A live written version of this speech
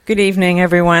Good evening,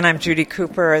 everyone. I'm Judy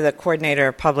Cooper, the coordinator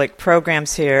of public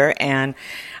programs here, and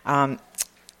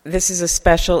this is a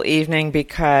special evening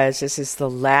because this is the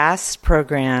last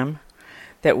program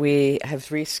that we have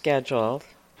rescheduled,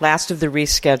 last of the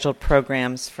rescheduled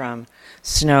programs from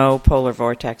snow, polar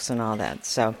vortex, and all that.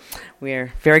 So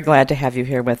we're very glad to have you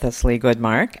here with us, Lee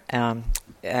Goodmark.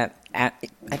 I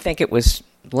think it was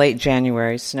late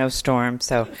January, snowstorm,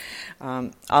 so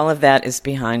all of that is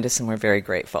behind us, and we're very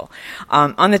grateful.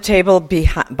 On the table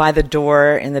by the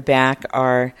door in the back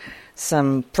are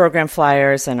some program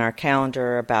flyers and our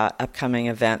calendar about upcoming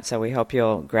events, so we hope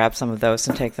you'll grab some of those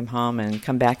and take them home and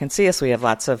come back and see us. We have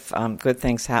lots of good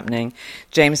things happening.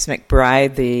 James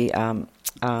McBride, the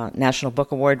National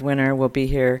Book Award winner, will be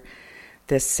here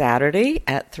this Saturday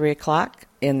at 3 o'clock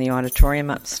in the auditorium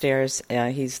upstairs.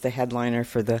 He's the headliner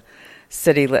for the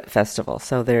City Lit Festival.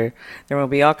 So there will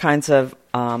be all kinds of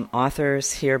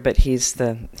authors here, but he's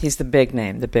the big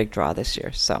name, the big draw this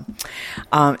year. So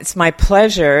it's my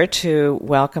pleasure to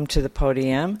welcome to the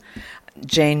podium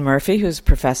Jane Murphy, who's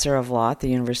professor of law at the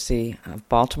University of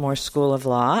Baltimore School of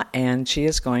Law, and she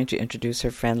is going to introduce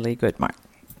her friend Lee Goodmark.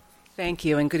 Thank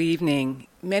you, and good evening.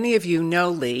 Many of you know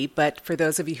Lee, but for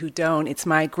those of you who don't, it's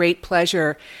my great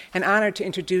pleasure and honor to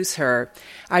introduce her.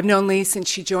 I've known Lee since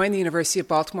she joined the University of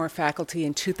Baltimore faculty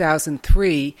in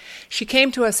 2003. She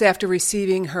came to us after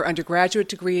receiving her undergraduate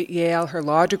degree at Yale, her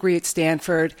law degree at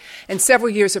Stanford, and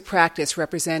several years of practice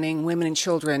representing women and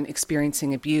children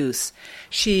experiencing abuse.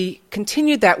 She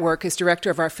continued that work as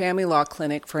director of our family law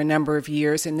clinic for a number of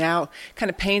years, and now, kind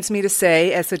of pains me to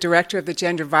say, as the director of the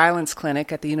Gender Violence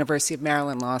Clinic at the University of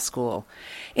Maryland Law School.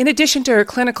 In addition to her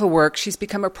clinical work, she's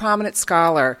become a prominent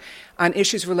scholar on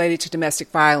issues related to domestic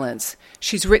violence.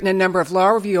 She's written a number of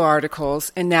law review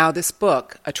articles and now this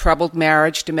book, A Troubled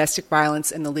Marriage, Domestic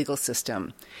Violence and the Legal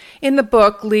System. In the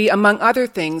book, Lee, among other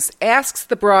things, asks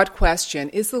the broad question,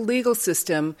 is the legal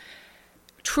system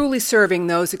truly serving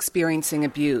those experiencing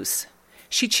abuse?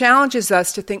 She challenges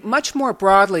us to think much more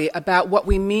broadly about what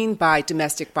we mean by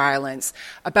domestic violence,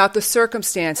 about the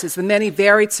circumstances, the many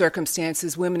varied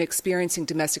circumstances women experiencing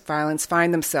domestic violence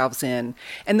find themselves in,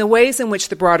 and the ways in which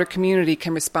the broader community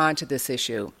can respond to this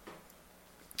issue.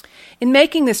 In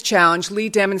making this challenge, Lee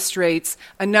demonstrates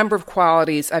a number of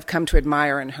qualities I've come to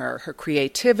admire in her: her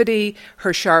creativity,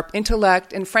 her sharp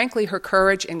intellect, and frankly, her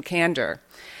courage and candor.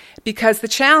 Because the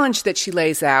challenge that she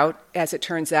lays out, as it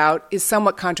turns out, is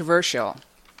somewhat controversial.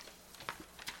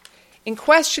 In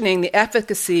questioning the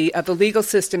efficacy of the legal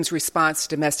system's response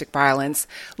to domestic violence,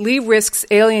 Lee risks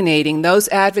alienating those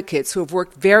advocates who have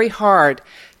worked very hard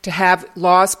to have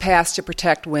laws passed to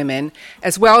protect women,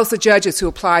 as well as the judges who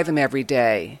apply them every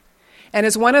day. And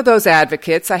as one of those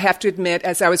advocates, I have to admit,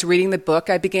 as I was reading the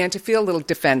book, I began to feel a little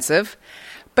defensive.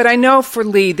 But I know for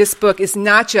Lee, this book is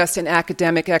not just an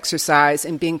academic exercise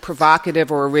in being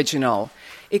provocative or original.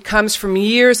 It comes from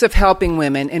years of helping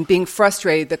women and being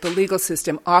frustrated that the legal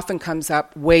system often comes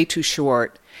up way too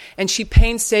short. And she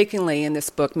painstakingly in this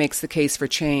book makes the case for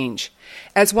change.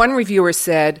 As one reviewer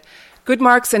said,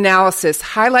 Goodmark's analysis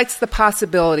highlights the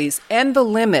possibilities and the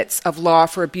limits of law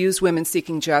for abused women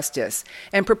seeking justice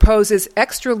and proposes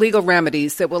extra legal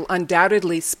remedies that will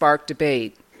undoubtedly spark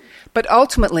debate, but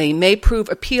ultimately may prove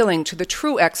appealing to the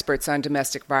true experts on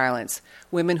domestic violence,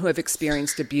 women who have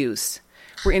experienced abuse.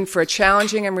 We're in for a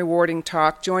challenging and rewarding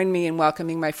talk. Join me in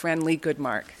welcoming my friend Lee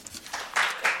Goodmark.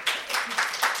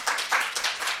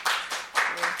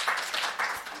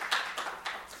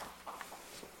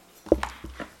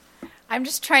 I'm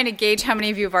just trying to gauge how many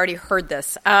of you have already heard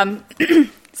this.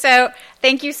 So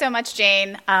thank you so much,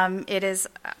 Jane. It is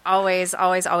always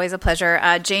a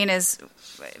pleasure. Jane is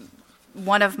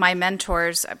one of my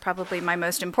mentors, probably my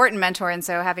most important mentor, and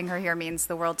so having her here means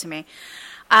the world to me.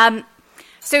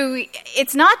 So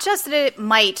it's not just that it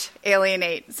might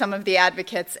alienate some of the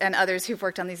advocates and others who've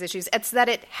worked on these issues, it's that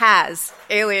it has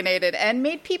alienated and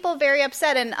made people very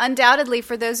upset, and undoubtedly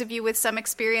for those of you with some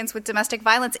experience with domestic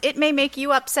violence, it may make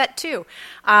you upset too.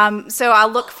 So I'll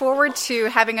look forward to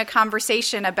having a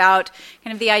conversation about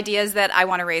kind of the ideas that I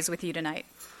want to raise with you tonight.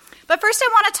 But first I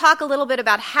want to talk a little bit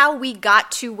about how we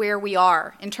got to where we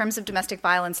are in terms of domestic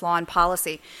violence law and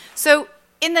policy. So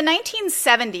in the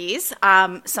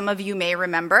 1970s, some of you may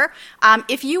remember,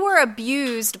 if you were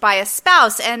abused by a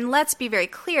spouse, and let's be very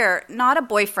clear, not a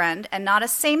boyfriend and not a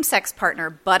same-sex partner,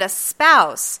 but a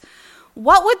spouse,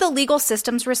 what would the legal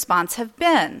system's response have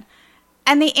been?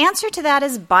 And the answer to that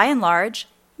is, by and large,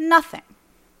 nothing.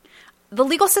 The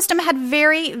legal system had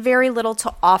very, very little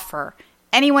to offer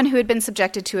anyone who had been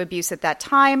subjected to abuse at that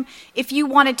time. If you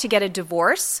wanted to get a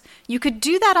divorce, you could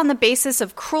do that on the basis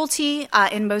of cruelty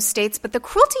in most states, but the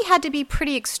cruelty had to be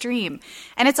pretty extreme.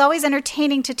 And it's always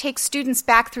entertaining to take students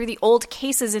back through the old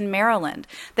cases in Maryland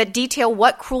that detail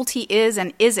what cruelty is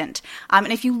and isn't.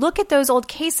 And if you look at those old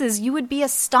cases, you would be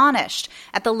astonished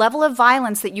at the level of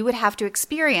violence that you would have to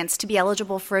experience to be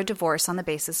eligible for a divorce on the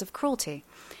basis of cruelty.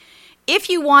 If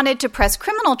you wanted to press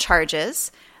criminal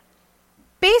charges,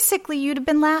 basically you'd have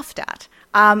been laughed at.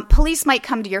 Police might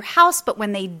come to your house, but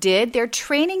when they did, their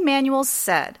training manuals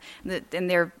said, and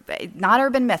they're not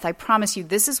urban myth, I promise you,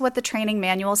 this is what the training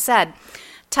manual said.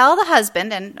 Tell the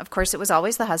husband, and of course it was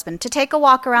always the husband, to take a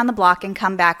walk around the block and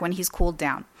come back when he's cooled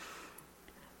down.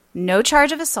 No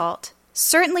charge of assault,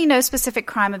 certainly no specific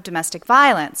crime of domestic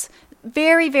violence.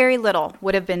 Very, very little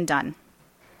would have been done.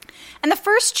 And the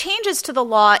first changes to the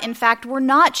law, in fact, were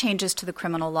not changes to the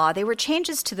criminal law. They were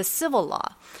changes to the civil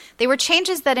law. They were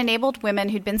changes that enabled women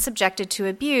who'd been subjected to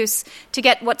abuse to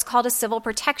get what's called a civil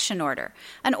protection order,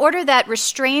 an order that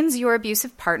restrains your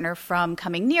abusive partner from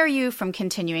coming near you, from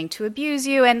continuing to abuse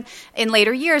you, and in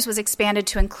later years was expanded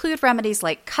to include remedies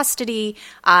like custody,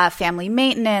 family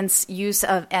maintenance, use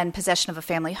of and possession of a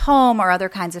family home, or other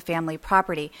kinds of family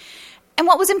property. And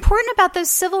what was important about those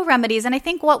civil remedies, and I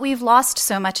think what we've lost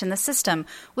so much in the system,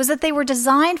 was that they were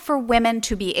designed for women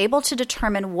to be able to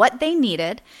determine what they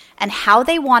needed and how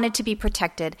they wanted to be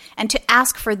protected and to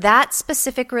ask for that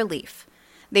specific relief.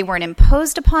 They weren't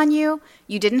imposed upon you.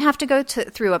 You didn't have to go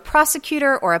through a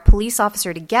prosecutor or a police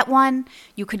officer to get one.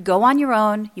 You could go on your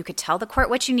own. You could tell the court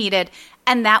what you needed,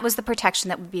 and that was the protection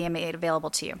that would be made available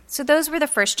to you. So those were the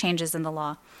first changes in the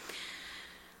law.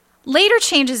 Later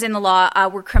changes in the law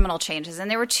were criminal changes, and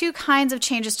there were two kinds of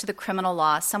changes to the criminal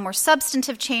law. Some were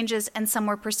substantive changes and some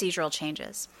were procedural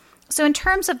changes. So in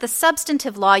terms of the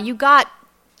substantive law, you got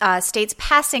states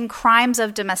passing crimes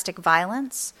of domestic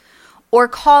violence or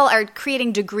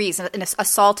creating degrees, an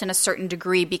assault in a certain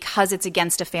degree because it's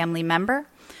against a family member,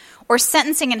 or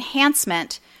sentencing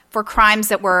enhancement for crimes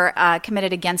that were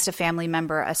committed against a family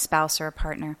member, a spouse, or a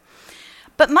partner.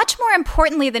 But much more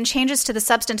importantly than changes to the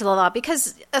substantive law,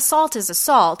 because assault is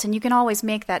assault and you can always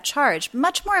make that charge,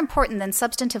 much more important than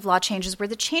substantive law changes were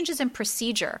the changes in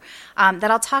procedure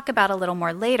that I'll talk about a little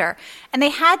more later. And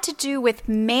they had to do with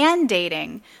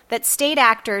mandating that state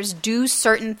actors do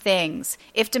certain things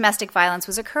if domestic violence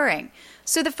was occurring.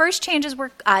 So the first changes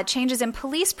were changes in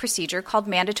police procedure called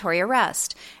mandatory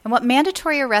arrest. And what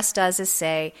mandatory arrest does is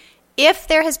say, if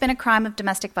there has been a crime of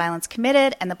domestic violence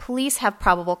committed and the police have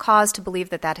probable cause to believe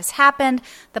that that has happened,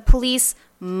 the police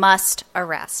must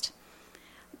arrest.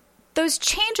 Those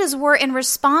changes were in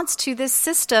response to this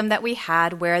system that we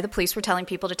had where the police were telling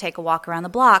people to take a walk around the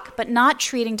block, but not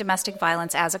treating domestic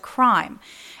violence as a crime.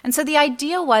 And so the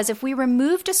idea was if we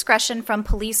remove discretion from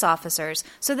police officers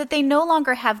so that they no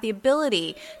longer have the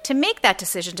ability to make that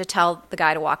decision to tell the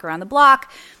guy to walk around the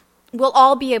block, we'll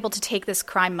all be able to take this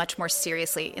crime much more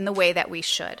seriously in the way that we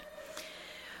should.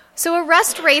 So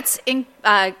arrest rates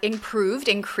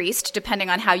increased, depending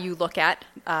on how you look at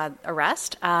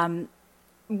arrest,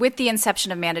 with the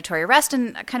inception of mandatory arrest,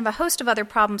 and kind of a host of other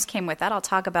problems came with that. I'll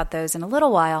talk about those in a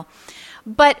little while.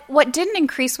 But what didn't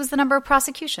increase was the number of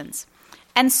prosecutions.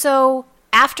 And so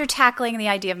after tackling the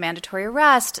idea of mandatory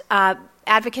arrest,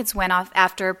 advocates went off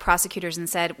after prosecutors and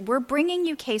said, we're bringing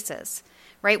you cases.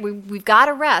 Right? We've got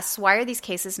arrests. Why are these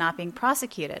cases not being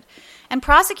prosecuted? And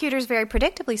prosecutors very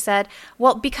predictably said,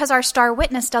 well, because our star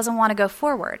witness doesn't want to go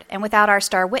forward. And without our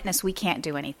star witness, we can't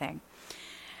do anything.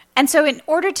 And so in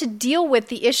order to deal with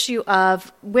the issue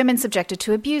of women subjected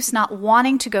to abuse not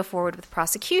wanting to go forward with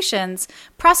prosecutions,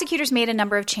 prosecutors made a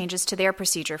number of changes to their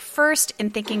procedure. First, in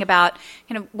thinking about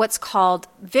what's called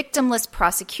victimless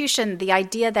prosecution, the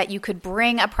idea that you could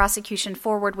bring a prosecution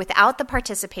forward without the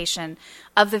participation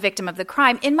of the victim of the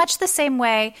crime in much the same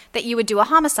way that you would do a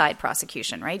homicide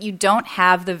prosecution, right? You don't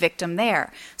have the victim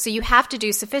there. So you have to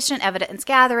do sufficient evidence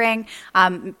gathering,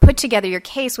 put together your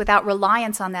case without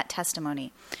reliance on that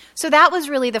testimony. So that was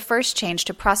really the first change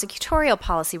to prosecutorial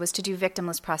policy, was to do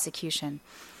victimless prosecution.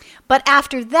 But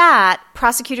after that,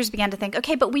 prosecutors began to think,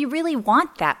 okay, but we really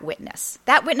want that witness.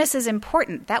 That witness is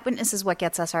important. That witness is what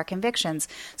gets us our convictions.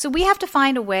 So we have to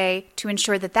find a way to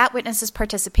ensure that that witness is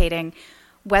participating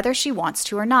whether she wants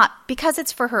to or not, because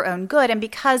it's for her own good and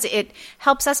because it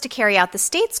helps us to carry out the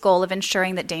state's goal of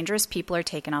ensuring that dangerous people are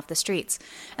taken off the streets.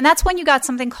 And that's when you got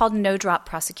something called no-drop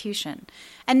prosecution.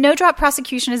 And no-drop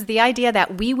prosecution is the idea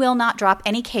that we will not drop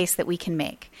any case that we can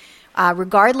make,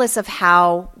 regardless of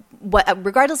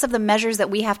the measures that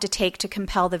we have to take to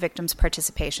compel the victim's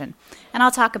participation. And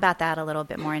I'll talk about that a little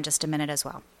bit more in just a minute as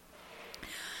well.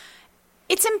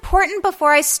 It's important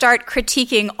before I start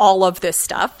critiquing all of this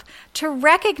stuff to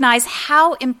recognize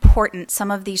how important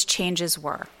some of these changes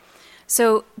were.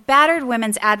 So battered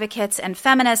women's advocates and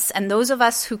feminists, and those of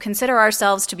us who consider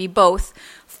ourselves to be both,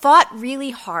 fought really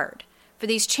hard for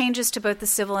these changes to both the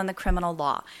civil and the criminal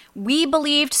law. We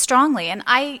believed strongly, and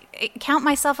I count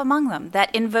myself among them,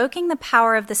 that invoking the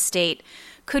power of the state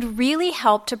could really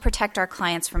help to protect our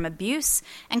clients from abuse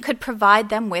and could provide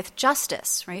them with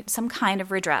justice, right? Some kind of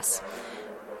redress.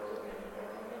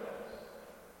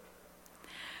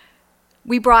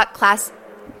 We brought class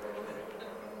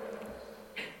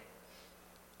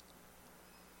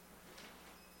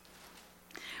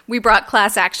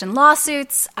action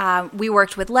lawsuits. We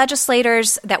worked with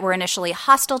legislators that were initially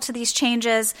hostile to these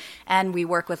changes, and we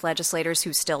work with legislators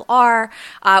who still are.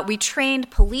 We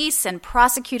trained police and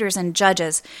prosecutors and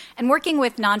judges. And working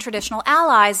with non-traditional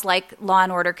allies like law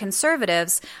and order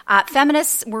conservatives,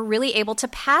 feminists were really able to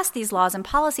pass these laws and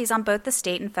policies on both the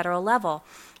state and federal level.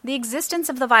 The existence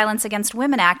of the Violence Against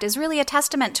Women Act is really a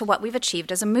testament to what we've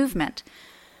achieved as a movement.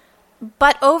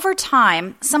 But over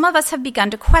time, some of us have begun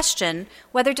to question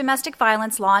whether domestic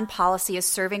violence law and policy is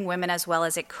serving women as well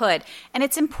as it could. And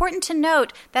it's important to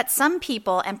note that some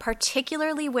people, and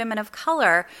particularly women of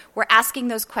color, were asking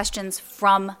those questions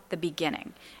from the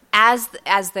beginning. As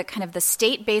the kind of the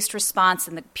state-based response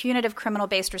and the punitive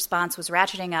criminal-based response was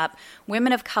ratcheting up,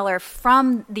 women of color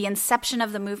from the inception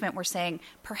of the movement were saying,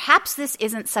 perhaps this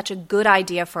isn't such a good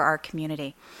idea for our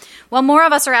community. Well, more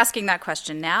of us are asking that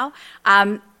question now.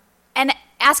 And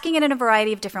asking it in a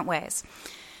variety of different ways.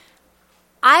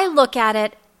 I look at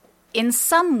it in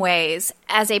some ways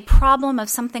as a problem of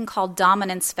something called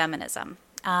dominance feminism.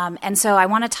 And so I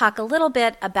want to talk a little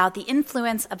bit about the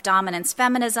influence of dominance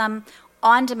feminism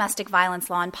on domestic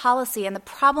violence law and policy and the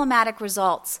problematic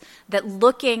results that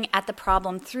looking at the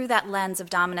problem through that lens of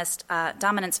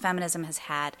dominance feminism has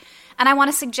had. And I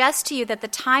want to suggest to you that the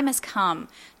time has come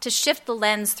to shift the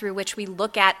lens through which we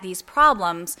look at these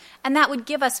problems, and that would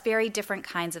give us very different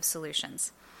kinds of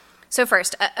solutions. So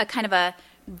first, a kind of a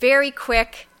very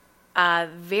quick,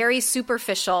 very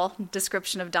superficial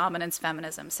description of dominance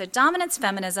feminism. So dominance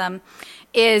feminism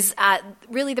is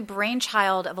really the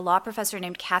brainchild of a law professor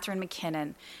named Catherine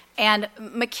MacKinnon. And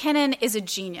MacKinnon is a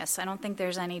genius. I don't think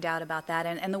there's any doubt about that.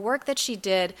 And the work that she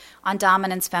did on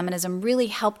dominance feminism really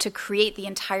helped to create the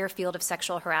entire field of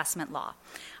sexual harassment law.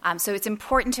 So it's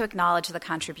important to acknowledge the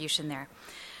contribution there.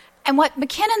 And what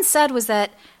MacKinnon said was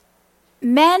that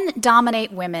men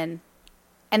dominate women,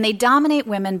 and they dominate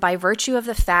women by virtue of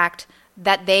the fact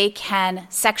that they can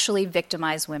sexually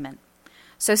victimize women.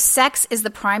 So sex is the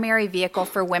primary vehicle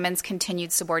for women's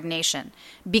continued subordination.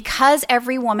 Because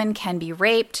every woman can be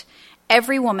raped,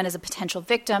 every woman is a potential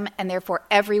victim, and therefore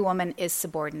every woman is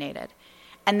subordinated.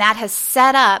 And that has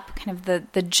set up kind of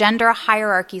the gender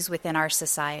hierarchies within our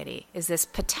society, is this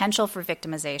potential for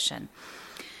victimization.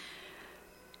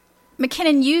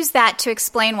 MacKinnon used that to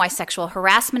explain why sexual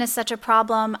harassment is such a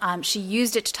problem. She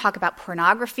used it to talk about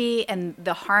pornography and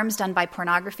the harms done by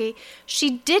pornography.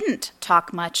 She didn't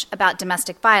talk much about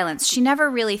domestic violence. She never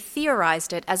really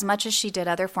theorized it as much as she did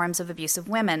other forms of abuse of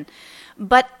women.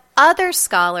 But other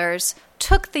scholars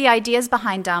took the ideas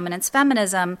behind dominance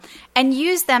feminism and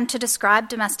used them to describe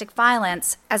domestic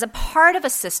violence as a part of a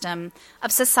system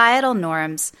of societal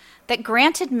norms that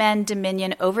granted men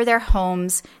dominion over their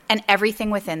homes and everything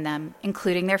within them,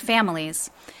 including their families,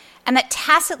 and that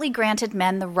tacitly granted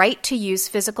men the right to use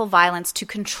physical violence to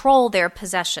control their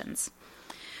possessions.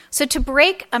 So to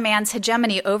break a man's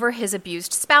hegemony over his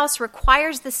abused spouse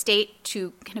requires the state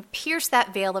to kind of pierce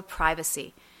that veil of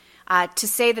privacy, to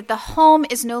say that the home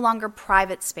is no longer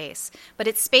private space, but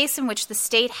it's space in which the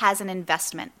state has an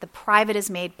investment. The private is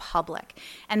made public.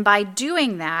 And by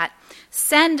doing that,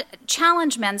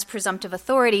 challenge men's presumptive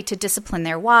authority to discipline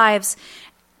their wives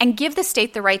and give the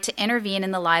state the right to intervene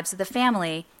in the lives of the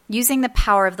family, using the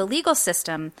power of the legal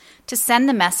system to send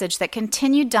the message that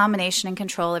continued domination and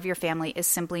control of your family is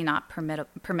simply not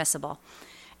permissible.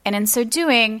 And in so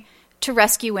doing, to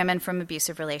rescue women from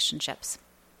abusive relationships.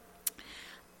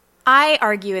 I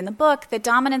argue in the book that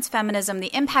dominance feminism,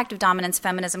 the impact of dominance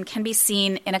feminism, can be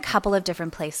seen in a couple of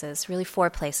different places, really 4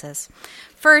 places.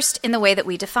 First, in the way that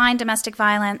we define domestic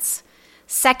violence.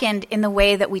 Second, in the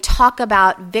way that we talk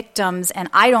about victims, and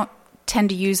I don't tend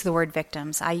to use the word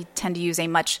victims. I tend to use a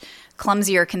much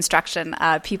clumsier construction,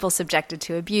 people subjected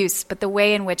to abuse, but the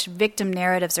way in which victim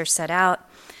narratives are set out.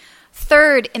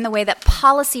 Third, in the way that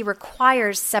policy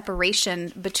requires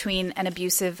separation between an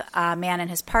abusive man and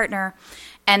his partner.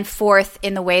 And fourth,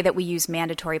 in the way that we use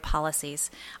mandatory policies.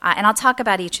 And I'll talk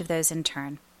about each of those in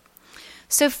turn.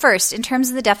 So first, in terms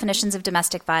of the definitions of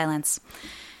domestic violence,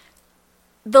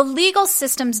 The legal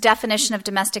system's definition of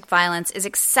domestic violence is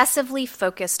excessively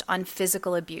focused on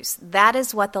physical abuse. That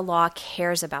is what the law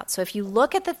cares about. So if you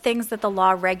look at the things that the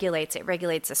law regulates, it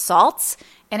regulates assaults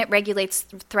and it regulates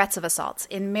threats of assaults.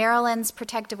 In Maryland's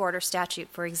protective order statute,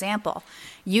 for example,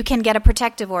 you can get a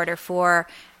protective order for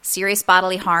serious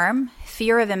bodily harm,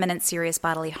 fear of imminent serious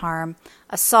bodily harm,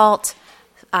 assault,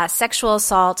 sexual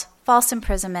assault, false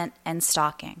imprisonment, and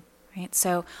stalking. Right?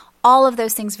 So all of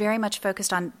those things very much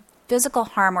focused on physical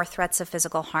harm or threats of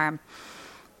physical harm.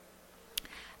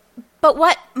 But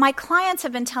what my clients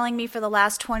have been telling me for the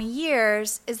last 20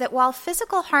 years is that while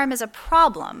physical harm is a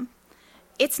problem,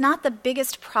 it's not the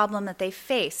biggest problem that they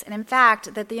face. And in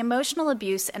fact, that the emotional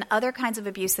abuse and other kinds of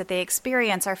abuse that they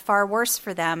experience are far worse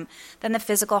for them than the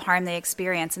physical harm they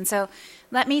experience. And so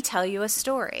let me tell you a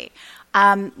story.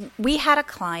 We had a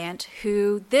client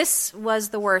who this was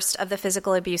the worst of the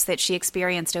physical abuse that she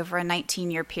experienced over a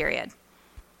 19-year period.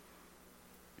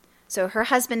 So her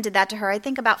husband did that to her, I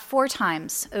think, about 4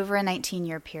 times over a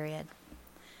 19-year period.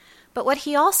 But what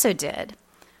he also did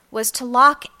was to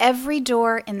lock every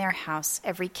door in their house,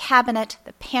 every cabinet,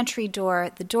 the pantry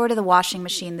door, the door to the washing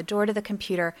machine, the door to the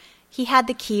computer. He had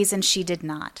the keys and she did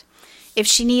not. If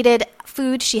she needed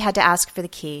food, she had to ask for the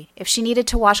key. If she needed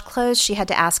to wash clothes, she had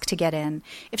to ask to get in.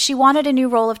 If she wanted a new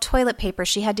roll of toilet paper,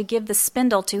 she had to give the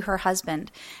spindle to her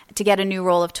husband to get a new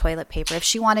roll of toilet paper. If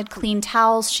she wanted clean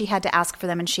towels, she had to ask for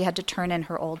them and she had to turn in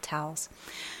her old towels.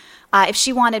 If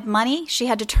she wanted money, she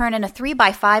had to turn in a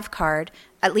 3x5 card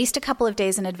at least a couple of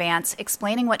days in advance,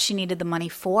 explaining what she needed the money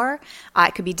for.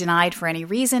 It could be denied for any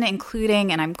reason,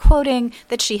 including, and I'm quoting,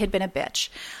 that she had been a bitch.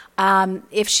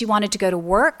 If she wanted to go to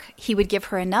work, he would give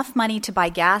her enough money to buy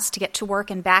gas to get to work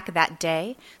and back that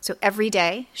day. So every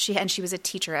day, she was a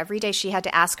teacher, every day she had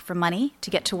to ask for money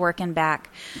to get to work and back.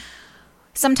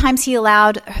 Sometimes he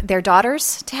allowed their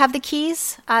daughters to have the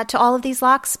keys to all of these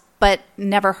locks, but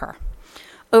never her.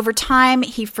 Over time,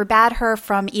 he forbade her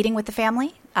from eating with the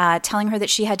family, telling her that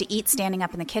she had to eat standing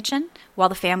up in the kitchen while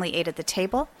the family ate at the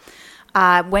table.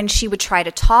 When she would try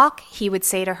to talk, he would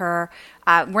say to her,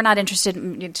 we're not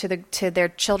interested to their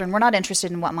children, we're not interested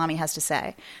in what mommy has to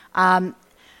say.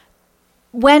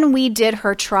 When we did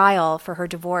her trial for her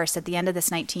divorce at the end of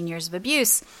this 19 years of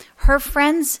abuse, her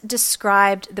friends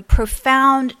described the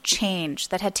profound change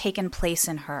that had taken place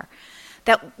in her.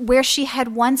 That where she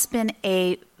had once been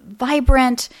a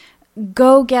vibrant,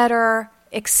 go-getter,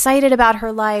 excited about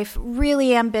her life,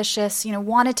 really ambitious,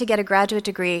 wanted to get a graduate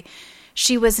degree,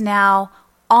 she was now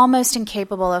almost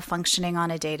incapable of functioning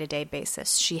on a day-to-day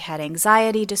basis. She had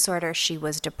anxiety disorder. She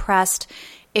was depressed.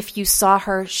 If you saw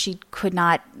her, she could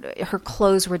not, her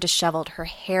clothes were disheveled. Her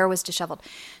hair was disheveled.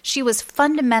 She was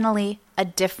fundamentally a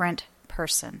different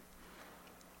person.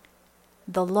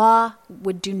 The law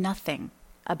would do nothing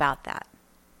about that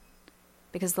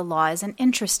because the law isn't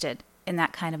interested in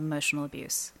that kind of emotional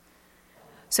abuse.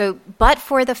 So, but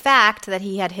for the fact that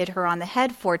he had hit her on the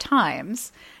head 4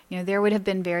 times, there would have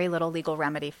been very little legal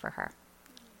remedy for her.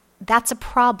 That's a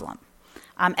problem.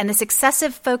 And this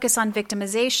excessive focus on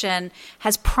victimization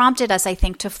has prompted us, I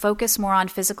think, to focus more on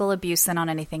physical abuse than on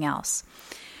anything else.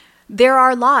 There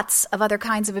are lots of other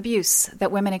kinds of abuse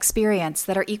that women experience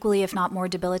that are equally, if not more,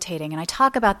 debilitating. And I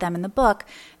talk about them in the book,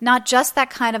 not just that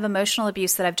kind of emotional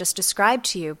abuse that I've just described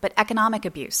to you, but economic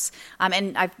abuse.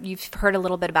 You've heard a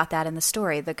little bit about that in the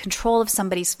story, the control of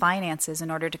somebody's finances in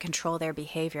order to control their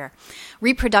behavior.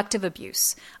 Reproductive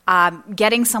abuse,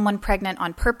 getting someone pregnant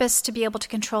on purpose to be able to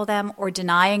control them or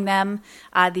denying them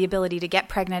the ability to get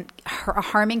pregnant,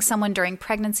 harming someone during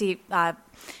pregnancy.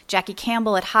 Jackie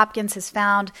Campbell at Hopkins has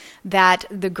found that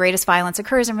the greatest violence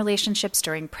occurs in relationships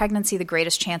during pregnancy. The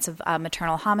greatest chance of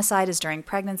maternal homicide is during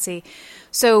pregnancy.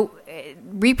 So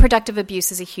reproductive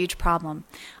abuse is a huge problem.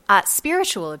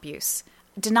 Spiritual abuse.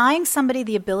 Denying somebody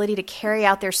the ability to carry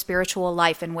out their spiritual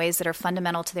life in ways that are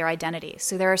fundamental to their identity.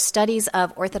 So there are studies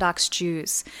of Orthodox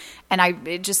Jews, and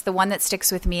the one that sticks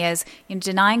with me is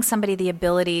denying somebody the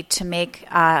ability to make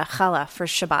challah for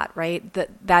Shabbat, right?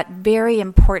 That very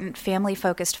important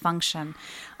family-focused function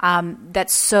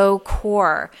that's so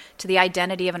core to the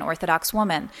identity of an Orthodox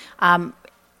woman,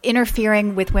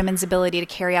 interfering with women's ability to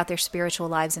carry out their spiritual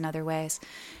lives in other ways.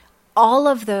 All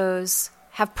of those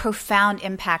have profound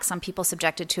impacts on people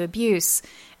subjected to abuse,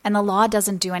 and the law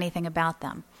doesn't do anything about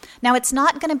them. Now, it's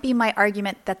not going to be my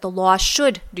argument that the law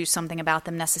should do something about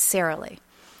them necessarily.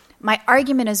 My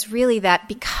argument is really that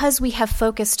because we have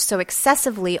focused so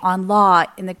excessively on law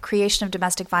in the creation of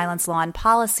domestic violence law and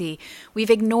policy,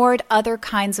 we've ignored other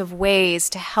kinds of ways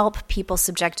to help people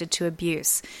subjected to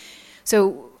abuse.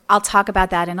 So I'll talk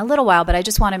about that in a little while, but I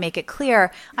just want to make it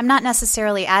clear, I'm not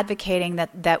necessarily advocating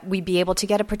that we be able to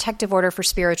get a protective order for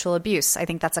spiritual abuse. I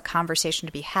think that's a conversation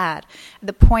to be had.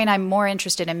 The point I'm more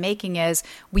interested in making is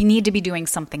we need to be doing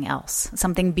something else,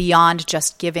 something beyond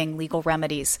just giving legal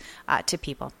remedies to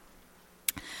people.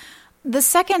 The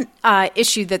second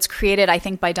issue that's created, I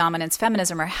think, by dominance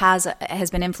feminism, or has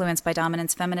been influenced by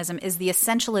dominance feminism, is the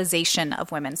essentialization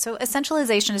of women. So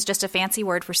essentialization is just a fancy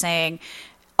word for saying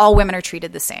all women are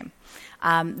treated the same.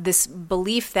 This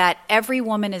belief that every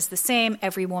woman is the same,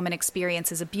 every woman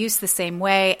experiences abuse the same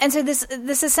way. And so this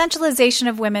essentialization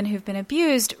of women who've been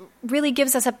abused really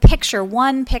gives us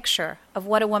one picture of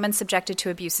what a woman subjected to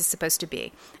abuse is supposed to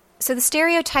be. So the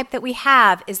stereotype that we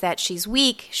have is that she's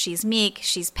weak, she's meek,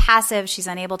 she's passive, she's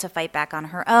unable to fight back on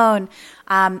her own.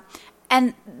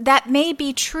 And that may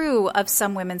be true of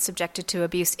some women subjected to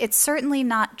abuse. It's certainly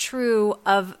not true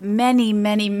of many,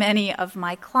 many, many of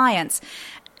my clients.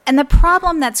 And the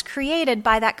problem that's created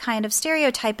by that kind of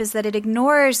stereotype is that it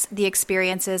ignores the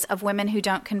experiences of women who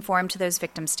don't conform to those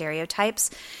victim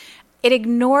stereotypes. It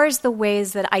ignores the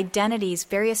ways that identities,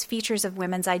 various features of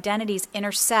women's identities,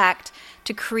 intersect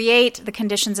to create the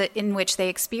conditions in which they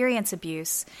experience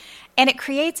abuse. And it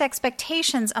creates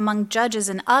expectations among judges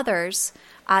and others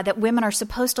that women are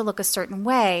supposed to look a certain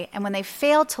way, and when they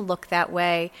fail to look that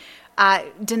way,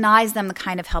 denies them the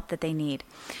kind of help that they need.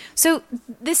 So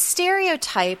this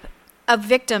stereotype of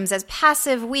victims as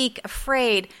passive, weak,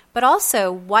 afraid, but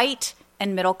also white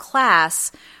and middle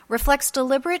class reflects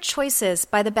deliberate choices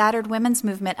by the battered women's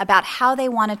movement about how they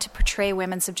wanted to portray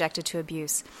women subjected to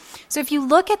abuse. So if you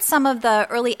look at some of the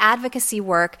early advocacy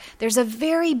work, there's a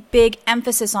very big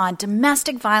emphasis on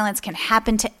domestic violence can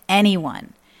happen to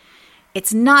anyone.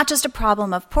 It's not just a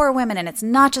problem of poor women, and it's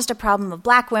not just a problem of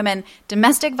black women.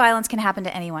 Domestic violence can happen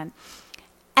to anyone.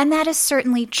 And that is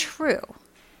certainly true.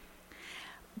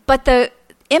 But the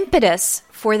impetus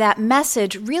for that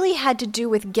message really had to do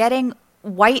with getting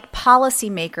white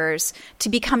policymakers to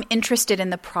become interested in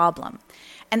the problem.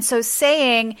 And so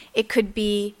saying it could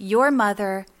be your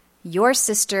mother, your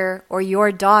sister, or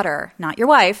your daughter, not your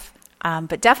wife,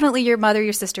 but definitely your mother,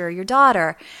 your sister, or your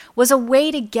daughter, was a way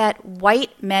to get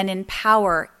white men in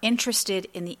power interested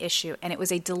in the issue. And it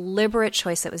was a deliberate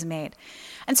choice that was made.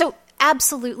 And so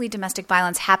absolutely domestic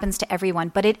violence happens to everyone,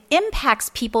 but it impacts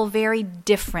people very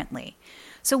differently.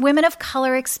 So women of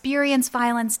color experience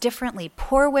violence differently.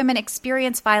 Poor women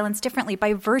experience violence differently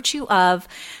by virtue of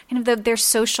their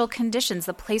social conditions,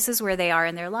 the places where they are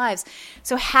in their lives.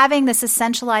 So having this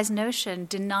essentialized notion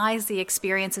denies the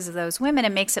experiences of those women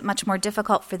and makes it much more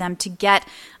difficult for them to get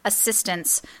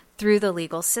assistance through the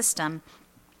legal system.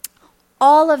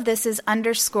 All of this is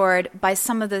underscored by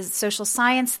some of the social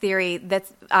science theory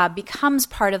that becomes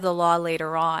part of the law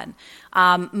later on,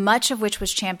 much of which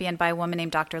was championed by a woman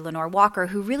named Dr. Lenore Walker,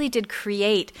 who really did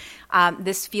create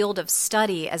this field of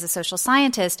study as a social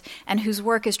scientist and whose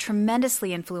work is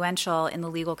tremendously influential in the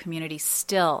legal community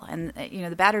still. And,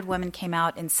 The Battered Woman came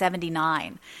out in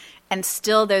 1979. And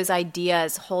still those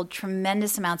ideas hold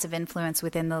tremendous amounts of influence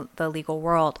within the legal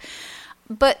world.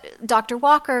 But Dr.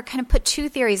 Walker kind of put two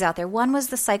theories out there. One was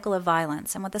the cycle of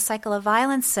violence. And what the cycle of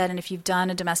violence said, and if you've done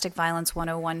a Domestic Violence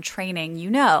 101 training,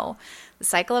 the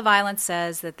cycle of violence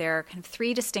says that there are kind of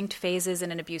three distinct phases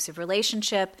in an abusive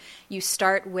relationship. You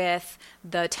start with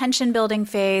the tension building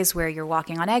phase where you're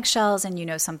walking on eggshells and you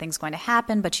know something's going to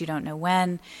happen, but you don't know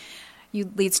when.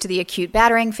 It leads to the acute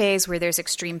battering phase where there's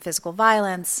extreme physical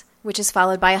violence, which is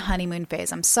followed by a honeymoon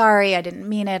phase. I'm sorry, I didn't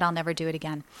mean it, I'll never do it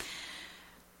again.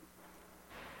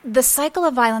 The cycle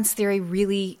of violence theory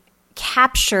really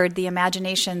captured the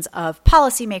imaginations of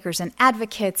policymakers and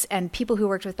advocates and people who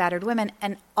worked with battered women,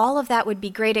 and all of that would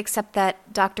be great except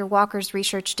that Dr. Walker's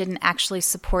research didn't actually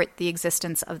support the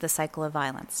existence of the cycle of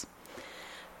violence.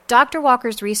 Dr.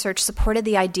 Walker's research supported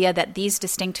the idea that these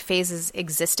distinct phases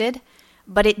existed,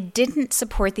 but it didn't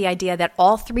support the idea that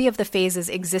all three of the phases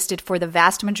existed for the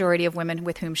vast majority of women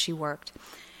with whom she worked.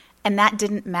 And that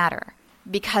didn't matter,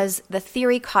 because the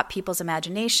theory caught people's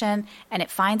imagination and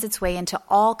it finds its way into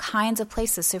all kinds of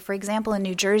places. So, for example, in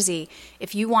New Jersey,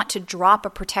 if you want to drop a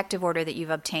protective order that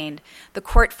you've obtained, the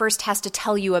court first has to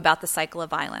tell you about the cycle of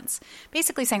violence.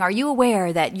 Basically saying, are you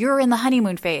aware that you're in the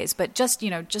honeymoon phase, but just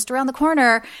around the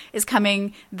corner is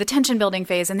coming the tension building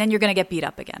phase, and then you're going to get beat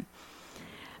up again.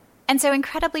 And so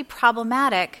incredibly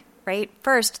problematic, right?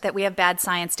 First, that we have bad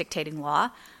science dictating law,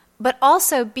 but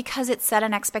also because it set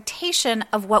an expectation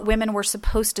of what women were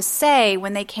supposed to say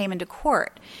when they came into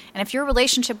court. And if your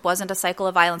relationship wasn't a cycle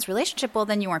of violence relationship, well,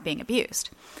 then you weren't being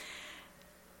abused.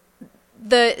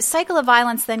 The cycle of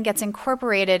violence then gets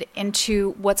incorporated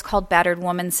into what's called battered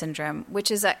woman syndrome,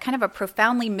 which is a kind of a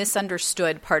profoundly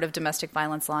misunderstood part of domestic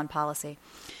violence law and policy.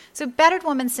 So battered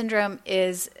woman syndrome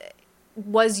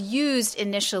was used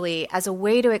initially as a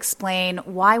way to explain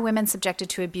why women subjected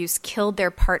to abuse killed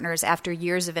their partners after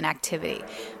years of inactivity.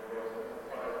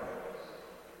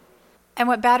 And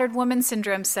what battered woman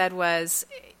syndrome said was,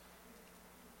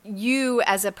 you,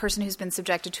 as a person who's been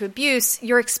subjected to abuse,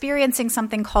 you're experiencing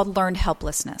something called learned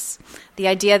helplessness. The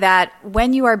idea that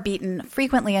when you are beaten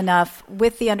frequently enough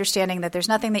with the understanding that there's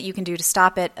nothing that you can do to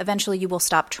stop it, eventually you will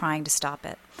stop trying to stop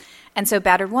it. And so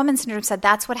battered woman syndrome said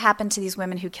that's what happened to these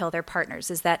women who kill their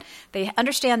partners, is that they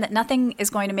understand that nothing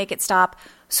is going to make it stop,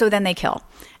 so then they kill.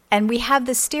 And we have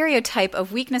this stereotype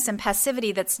of weakness and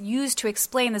passivity that's used to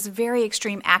explain this very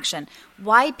extreme action.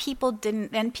 Why people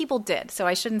didn't, and people did, so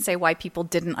I shouldn't say why people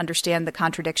didn't understand the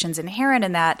contradictions inherent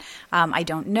in that. I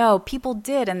don't know. People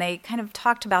did, and they kind of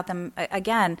talked about them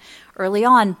again early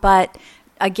on. But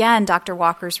again, Dr.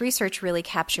 Walker's research really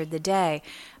captured the day.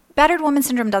 Battered woman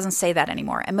syndrome doesn't say that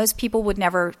anymore, and most people would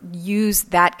never use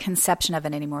that conception of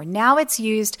it anymore. Now it's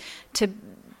used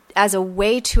as a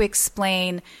way to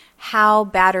explain how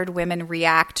battered women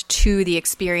react to the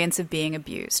experience of being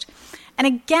abused. And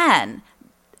again,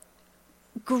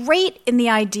 great in the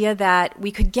idea that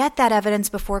we could get that evidence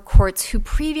before courts who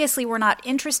previously were not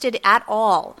interested at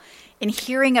all in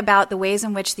hearing about the ways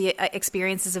in which the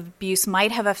experiences of abuse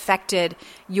might have affected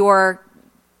your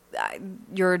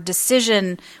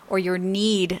decision or your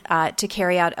need to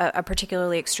carry out a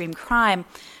particularly extreme crime.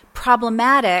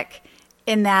 Problematic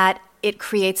in that it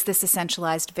creates this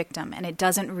essentialized victim, and it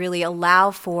doesn't really allow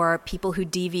for people who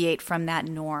deviate from that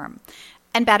norm.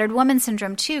 And battered woman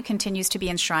syndrome, too, continues to be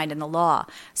enshrined in the law,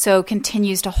 so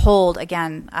continues to hold,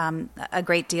 again, a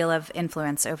great deal of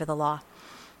influence over the law.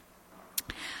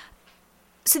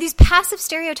 So these passive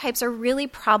stereotypes are really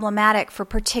problematic for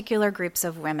particular groups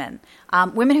of women,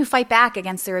 women who fight back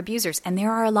against their abusers, and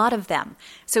there are a lot of them.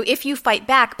 So if you fight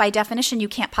back, by definition, you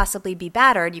can't possibly be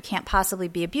battered, you can't possibly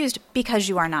be abused because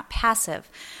you are not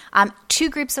passive. Two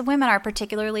groups of women are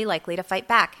particularly likely to fight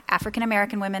back: African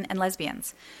American women and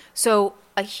lesbians. So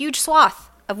a huge swath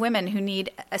of women who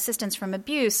need assistance from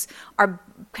abuse are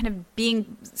kind of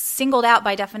being singled out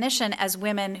by definition as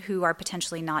women who are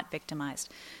potentially not victimized.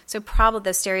 So probably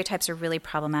those stereotypes are really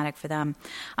problematic for them.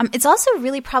 It's also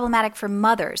really problematic for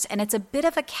mothers, and it's a bit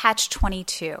of a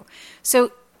catch-22.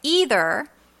 So either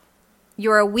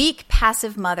you're a weak,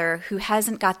 passive mother who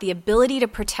hasn't got the ability to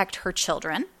protect her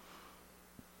children,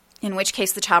 in which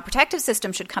case the Child Protective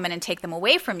System should come in and take them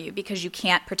away from you because you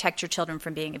can't protect your children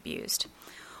from being abused.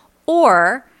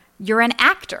 Or you're an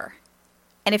actor,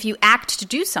 and if you act to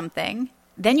do something,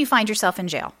 then you find yourself in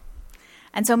jail.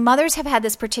 And so mothers have had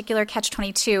this particular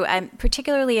catch-22,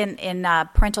 particularly in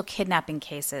parental kidnapping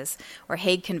cases or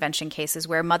Hague Convention cases,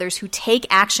 where mothers who take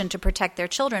action to protect their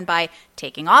children by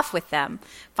taking off with them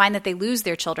find that they lose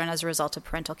their children as a result of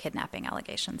parental kidnapping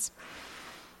allegations.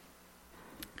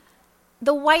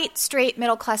 The white, straight,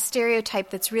 middle-class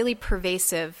stereotype that's really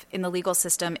pervasive in the legal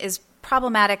system is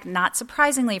problematic, not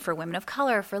surprisingly, for women of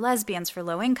color, for lesbians, for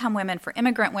low-income women, for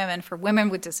immigrant women, for women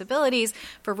with disabilities,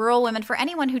 for rural women, for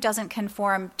anyone who doesn't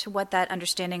conform to what that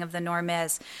understanding of the norm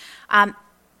is. And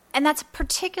that's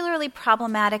particularly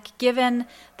problematic given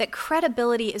that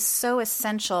credibility is so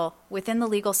essential within the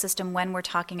legal system when we're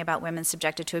talking about women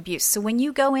subjected to abuse. So when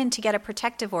you go in to get a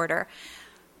protective order,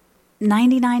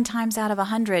 99 times out of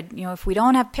 100, if we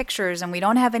don't have pictures and we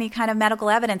don't have any kind of medical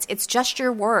evidence, it's just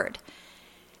your word.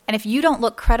 And if you don't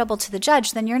look credible to the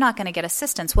judge, then you're not going to get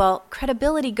assistance. Well,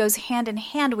 credibility goes hand in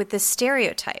hand with this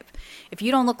stereotype. If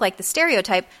you don't look like the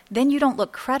stereotype, then you don't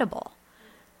look credible.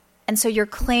 And so your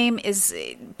claim is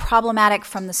problematic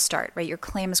from the start, right? Your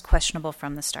claim is questionable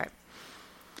from the start.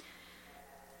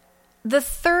 The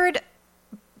third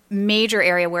major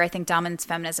area where I think dominance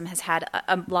feminism has had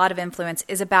a lot of influence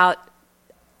is about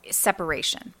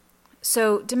separation.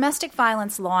 So domestic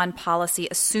violence law and policy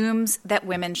assumes that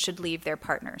women should leave their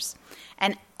partners.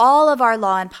 And all of our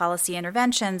law and policy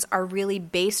interventions are really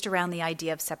based around the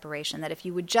idea of separation, that if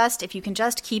you can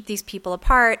just keep these people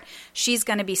apart, she's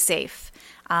going to be safe.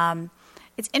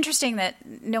 It's interesting that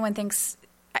no one thinks,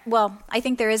 well, I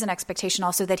think there is an expectation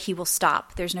also that he will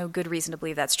stop. There's no good reason to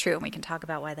believe that's true, and we can talk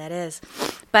about why that is.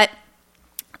 But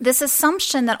this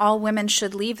assumption that all women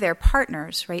should leave their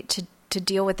partners, right, to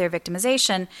deal with their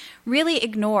victimization, really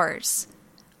ignores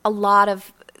a lot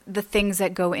of the things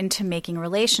that go into making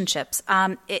relationships.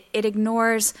 It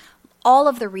ignores all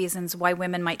of the reasons why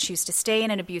women might choose to stay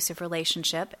in an abusive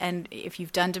relationship. And if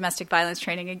you've done domestic violence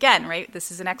training, again, right,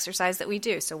 this is an exercise that we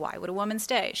do. So why would a woman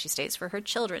stay? She stays for her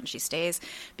children. She stays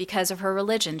because of her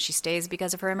religion. She stays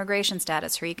because of her immigration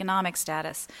status, her economic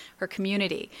status, her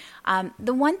community.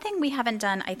 The one thing we haven't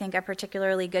done, I think, a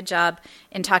particularly good job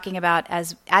in talking about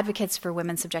as advocates for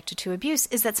women subjected to abuse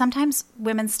is that sometimes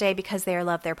women stay because they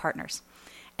love their partners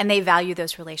and they value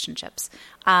those relationships.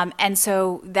 And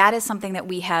so that is something that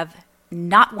we have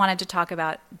not wanted to talk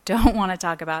about, don't want to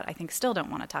talk about, I think still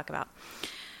don't want to talk about.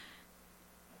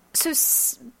 So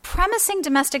premising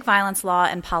domestic violence law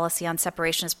and policy on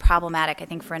separation is problematic, I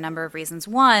think, for a number of reasons.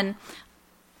 One,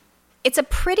 it's a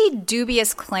pretty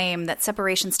dubious claim that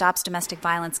separation stops domestic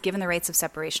violence given the rates of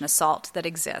separation assault that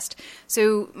exist.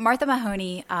 So Martha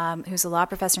Mahoney, who's a law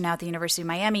professor now at the University of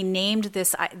Miami, named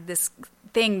this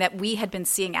thing that we had been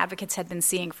seeing, advocates had been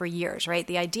seeing for years, right?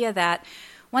 The idea that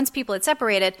once people had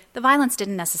separated, the violence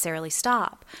didn't necessarily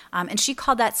stop. And she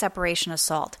called that separation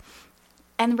assault.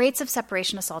 And rates of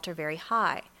separation assault are very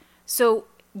high. So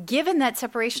given that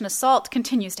separation assault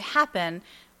continues to happen,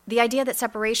 the idea that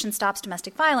separation stops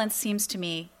domestic violence seems to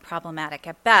me problematic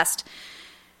at best.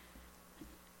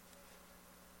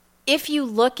 If you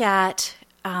look at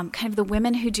kind of the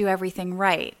women who do everything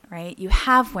right, you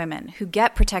have women who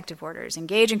get protective orders,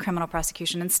 engage in criminal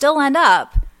prosecution, and still end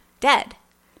up dead.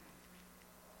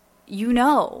 You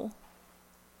know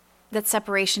that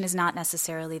separation is not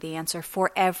necessarily the answer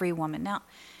for every woman. Now,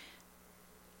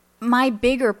 my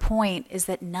bigger point is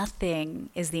that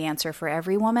nothing is the answer for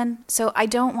every woman. So I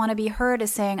don't want to be heard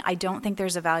as saying I don't think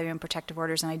there's a value in protective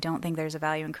orders and I don't think there's a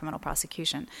value in criminal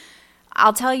prosecution.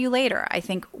 I'll tell you later. I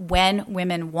think when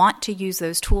women want to use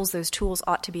those tools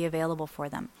ought to be available for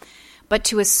them. But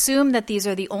to assume that these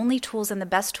are the only tools and the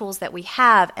best tools that we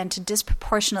have and to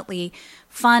disproportionately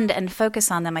fund and focus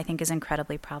on them, I think is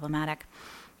incredibly problematic.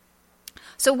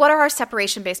 So what are our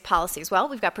separation-based policies? Well,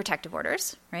 we've got protective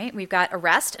orders, right? We've got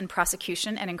arrest and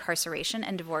prosecution and incarceration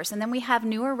and divorce. And then we have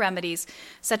newer remedies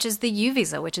such as the U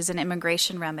visa, which is an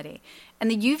immigration remedy. And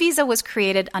the U visa was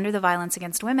created under the Violence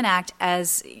Against Women Act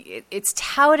as it's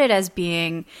touted as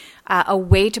being a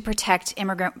way to protect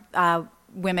immigrant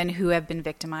women who have been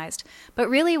victimized. But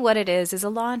really what it is a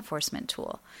law enforcement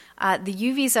tool. The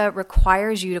U visa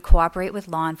requires you to cooperate with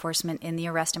law enforcement in the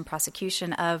arrest and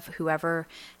prosecution of whoever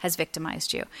has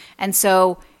victimized you. And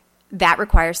so that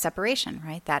requires separation,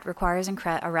 right? That requires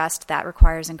arrest, that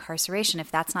requires incarceration. If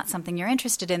that's not something you're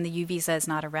interested in, the U visa is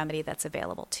not a remedy that's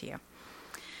available to you.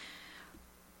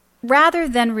 Rather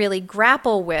than really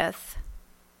grapple with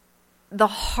the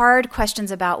hard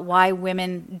questions about why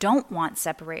women don't want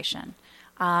separation,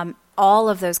 all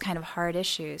of those kind of hard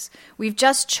issues, we've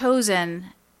just chosen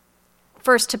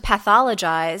first to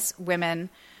pathologize women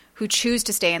who choose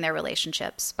to stay in their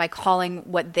relationships by calling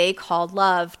what they called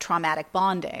love traumatic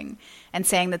bonding and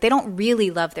saying that they don't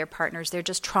really love their partners, they're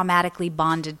just traumatically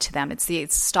bonded to them.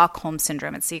 It's Stockholm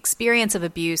Syndrome. It's the experience of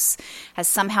abuse has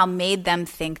somehow made them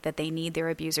think that they need their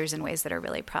abusers in ways that are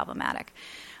really problematic.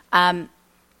 I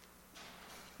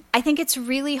think it's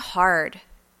really hard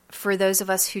for those of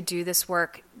us who do this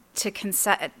work to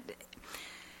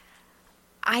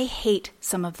I hate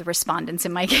some of the respondents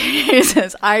in my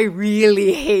cases. I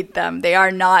really hate them. They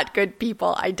are not good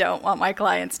people. I don't want my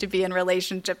clients to be in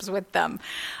relationships with them.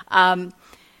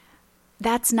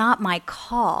 That's not my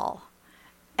call.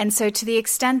 And so to the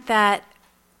extent that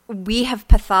we have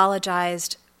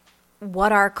pathologized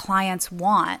what our clients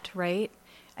want, right?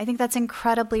 I think that's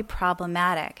incredibly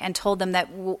problematic and told them that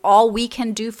all we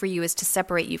can do for you is to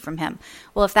separate you from him.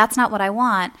 Well, if that's not what I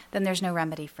want, then there's no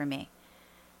remedy for me.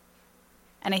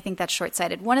 And I think that's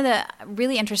short-sighted. One of the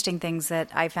really interesting things that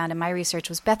I found in my research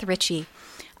was Beth Ritchie,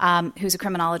 who's a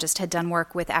criminologist, had done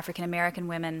work with African-American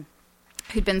women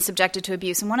who'd been subjected to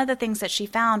abuse. And one of the things that she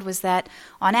found was that,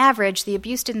 on average, the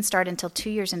abuse didn't start until 2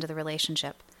 years into the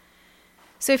relationship.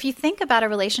 So if you think about a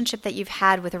relationship that you've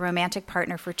had with a romantic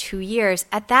partner for 2 years,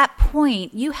 at that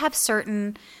point, you have a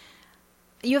certain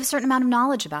amount of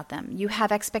knowledge about them. You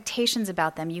have expectations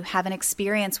about them. You have an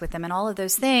experience with them. And all of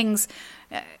those things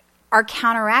are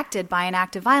counteracted by an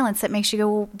act of violence that makes you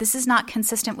go, well, this is not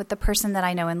consistent with the person that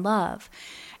I know and love.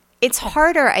 It's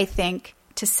harder, I think,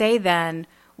 to say then,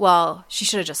 well, she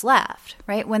should have just left,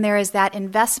 right? When there is that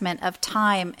investment of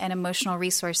time and emotional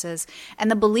resources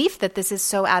and the belief that this is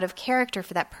so out of character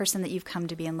for that person that you've come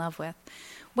to be in love with.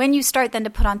 When you start then to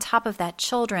put on top of that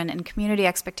children and community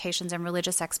expectations and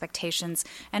religious expectations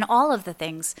and all of the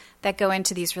things that go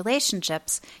into these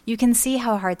relationships, you can see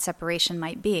how hard separation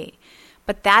might be.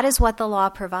 But that is what the law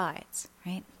provides,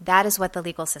 right? That is what the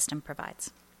legal system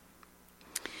provides.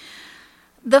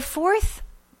 The fourth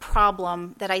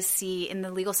problem that I see in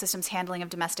the legal system's handling of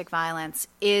domestic violence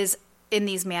is in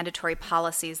these mandatory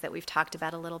policies that we've talked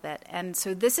about a little bit. And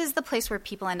so this is the place where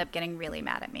people end up getting really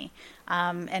mad at me,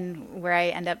 and where I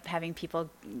end up having people,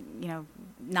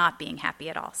 not being happy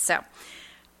at all. So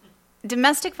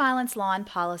domestic violence law and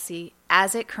policy,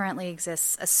 as it currently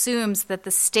exists, assumes that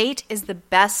the state is the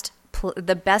best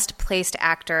placed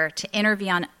actor to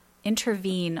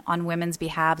intervene on women's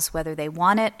behalves, whether they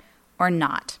want it or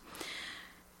not.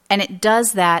 And it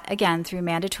does that, again, through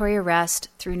mandatory arrest,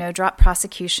 through no-drop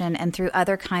prosecution, and through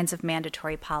other kinds of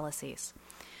mandatory policies.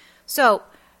 So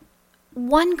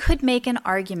one could make an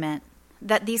argument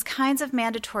that these kinds of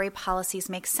mandatory policies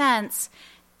make sense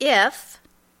if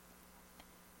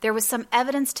there was some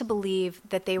evidence to believe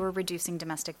that they were reducing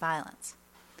domestic violence.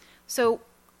 So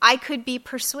I could be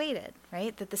persuaded,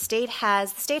 right, that the state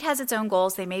has its own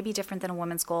goals. They may be different than a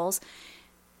woman's goals.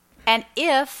 And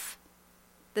if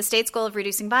the state's goal of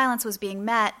reducing violence was being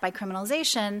met by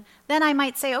criminalization, then I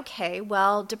might say, okay,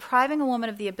 well, depriving a woman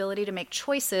of the ability to make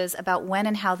choices about when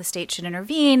and how the state should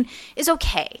intervene is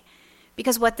okay,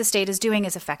 because what the state is doing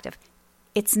is effective.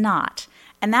 It's not.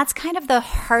 And that's kind of the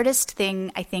hardest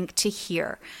thing, I think, to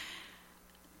hear.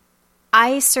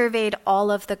 I surveyed all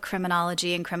of the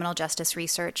criminology and criminal justice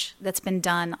research that's been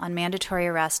done on mandatory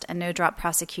arrest and no-drop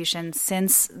prosecution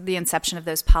since the inception of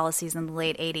those policies in the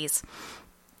late 80s.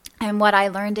 And what I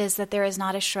learned is that there is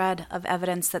not a shred of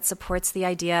evidence that supports the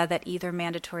idea that either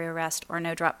mandatory arrest or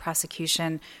no-drop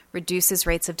prosecution reduces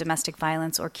rates of domestic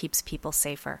violence or keeps people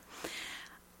safer.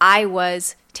 I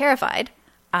was terrified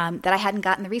that I hadn't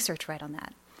gotten the research right on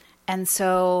that. And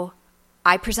so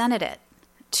I presented it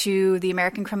to the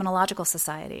American Criminological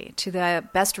Society, to the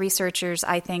best researchers,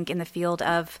 I think, in the field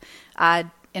of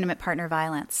intimate partner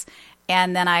violence.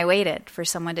 And then I waited for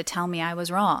someone to tell me I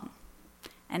was wrong.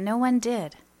 And no one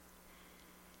did.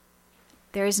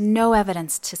 There is no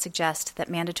evidence to suggest that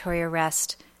mandatory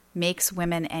arrest makes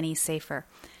women any safer.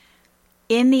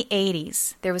 In the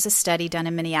 80s, there was a study done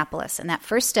in Minneapolis, and that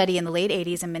first study in the late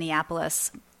 80s in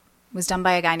Minneapolis was done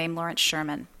by a guy named Lawrence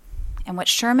Sherman. And what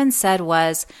Sherman said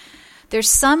was, there's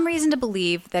some reason to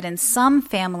believe that in some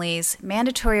families,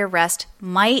 mandatory arrest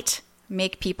might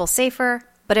make people safer,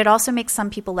 but it also makes some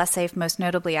people less safe, most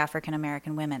notably African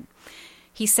American women.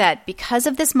 He said, because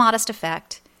of this modest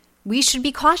effect, we should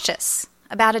be cautious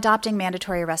about adopting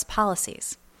mandatory arrest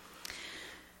policies.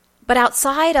 But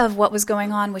outside of what was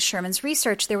going on with Sherman's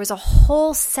research, there was a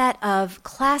whole set of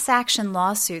class action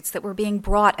lawsuits that were being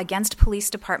brought against police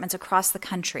departments across the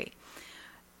country.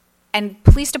 And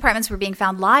police departments were being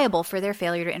found liable for their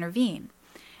failure to intervene.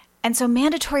 And so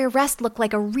mandatory arrest looked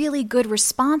like a really good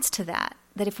response to that.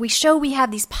 That if we show we have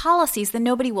these policies, then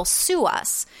nobody will sue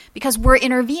us because we're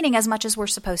intervening as much as we're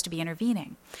supposed to be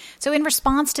intervening. So in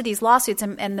response to these lawsuits,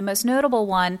 and the most notable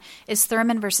one is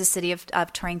Thurman versus City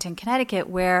of Torrington, Connecticut,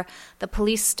 where the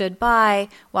police stood by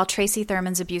while Tracy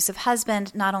Thurman's abusive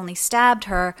husband not only stabbed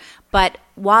her, but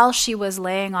while she was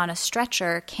laying on a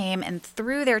stretcher, came and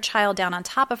threw their child down on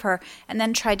top of her and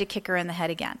then tried to kick her in the head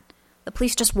again. The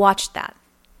police just watched that.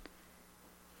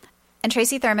 And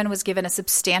Tracy Thurman was given a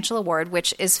substantial award,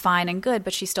 which is fine and good,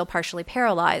 but she's still partially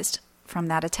paralyzed from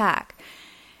that attack.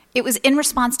 It was in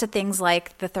response to things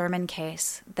like the Thurman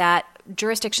case that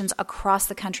jurisdictions across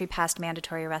the country passed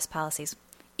mandatory arrest policies,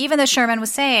 even though Sherman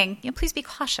was saying, please be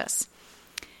cautious.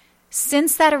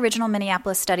 Since that original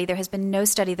Minneapolis study, there has been no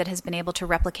study that has been able to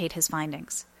replicate his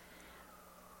findings.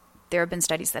 There have been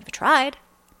studies that have tried,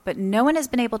 but no one has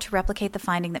been able to replicate the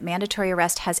finding that mandatory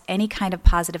arrest has any kind of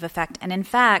positive effect. And in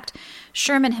fact,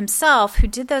 Sherman himself, who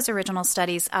did those original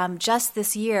studies just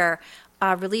this year,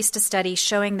 released a study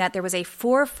showing that there was a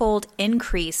 4-fold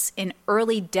increase in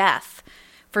early death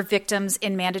for victims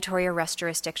in mandatory arrest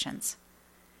jurisdictions.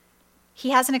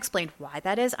 He hasn't explained why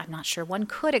that is. I'm not sure one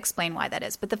could explain why that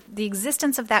is. But the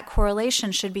existence of that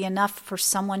correlation should be enough for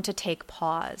someone to take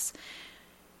pause.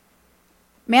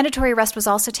 Mandatory arrest was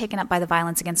also taken up by the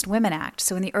Violence Against Women Act.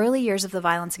 So in the early years of the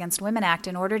Violence Against Women Act,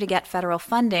 in order to get federal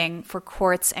funding for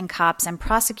courts and cops and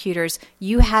prosecutors,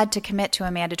 you had to commit to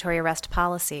a mandatory arrest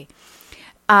policy.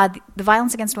 The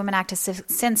Violence Against Women Act has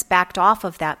since backed off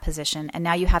of that position, and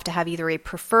now you have to have either a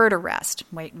preferred arrest,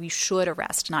 you should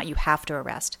arrest, not you have to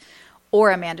arrest,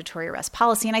 or a mandatory arrest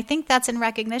policy. And I think that's in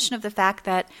recognition of the fact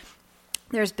that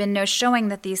there's been no showing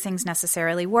that these things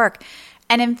necessarily work.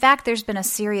 And in fact, there's been a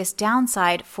serious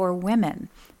downside for women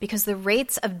because the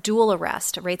rates of dual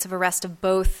arrest, rates of arrest of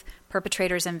both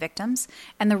perpetrators and victims,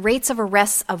 and the rates of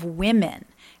arrests of women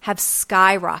have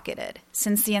skyrocketed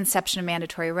since the inception of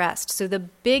mandatory arrest. So the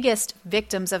biggest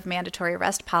victims of mandatory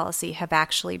arrest policy have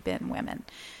actually been women.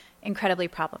 Incredibly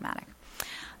problematic.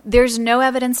 There's no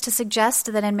evidence to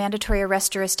suggest that in mandatory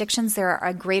arrest jurisdictions there are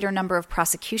a greater number of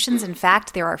prosecutions. In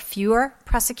fact, there are fewer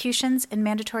prosecutions in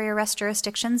mandatory arrest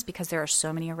jurisdictions because there are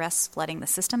so many arrests flooding the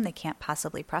system. They can't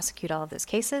possibly prosecute all of those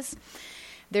cases.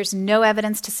 There's no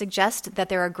evidence to suggest that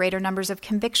there are greater numbers of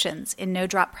convictions in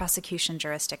no-drop prosecution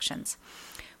jurisdictions.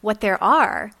 What there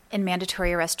are in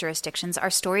mandatory arrest jurisdictions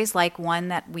are stories like one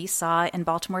that we saw in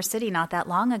Baltimore City not that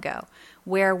long ago,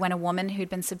 where when a woman who'd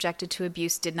been subjected to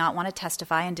abuse did not want to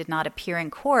testify and did not appear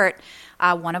in court,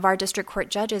 one of our district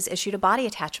court judges issued a body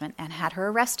attachment and had her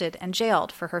arrested and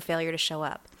jailed for her failure to show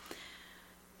up.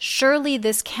 Surely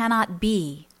this cannot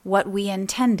be what we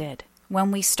intended when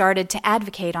we started to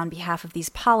advocate on behalf of these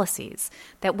policies,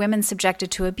 that women subjected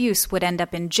to abuse would end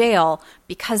up in jail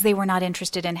because they were not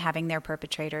interested in having their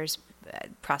perpetrators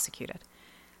prosecuted.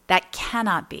 That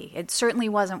cannot be. It certainly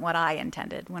wasn't what I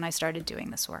intended when I started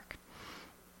doing this work.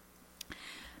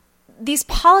 These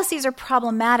policies are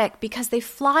problematic because they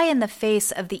fly in the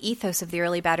face of the ethos of the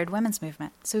early battered women's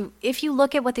movement. So if you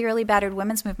look at what the early battered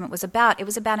women's movement was about, it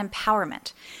was about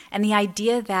empowerment and the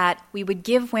idea that we would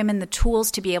give women the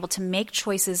tools to be able to make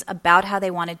choices about how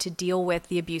they wanted to deal with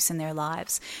the abuse in their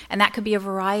lives. And that could be a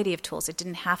variety of tools. It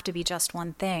didn't have to be just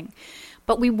one thing.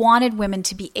 But we wanted women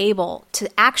to be able to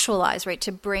actualize, right,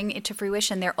 to bring into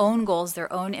fruition their own goals,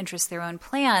 their own interests, their own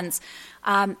plans,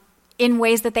 in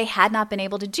ways that they had not been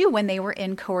able to do when they were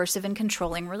in coercive and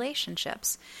controlling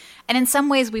relationships. And in some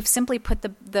ways, we've simply put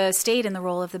the state in the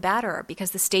role of the batterer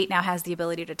because the state now has the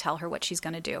ability to tell her what she's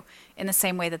going to do in the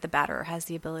same way that the batterer has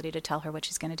the ability to tell her what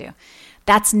she's going to do.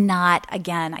 That's not,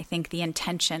 again, I think, the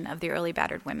intention of the early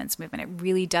battered women's movement. It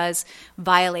really does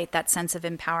violate that sense of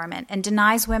empowerment and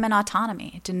denies women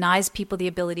autonomy. It denies people the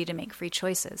ability to make free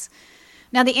choices.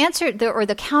 Now, the answer or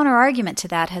the counter argument to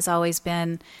that has always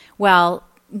been, well,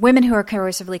 women who are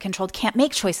coercively controlled can't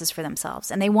make choices for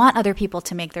themselves, and they want other people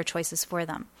to make their choices for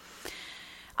them.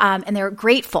 And they're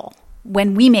grateful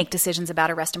when we make decisions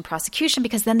about arrest and prosecution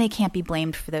because then they can't be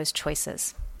blamed for those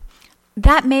choices.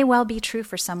 That may well be true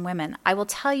for some women. I will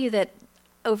tell you that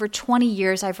over 20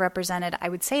 years I've represented, I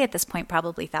would say at this point,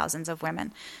 probably thousands of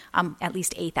women, at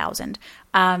least 8,000.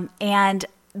 And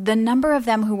the number of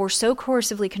them who were so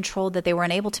coercively controlled that they were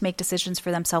unable to make decisions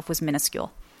for themselves was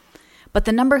minuscule. But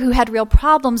the number who had real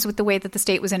problems with the way that the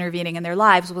state was intervening in their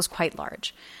lives was quite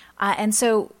large. And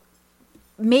so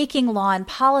making law and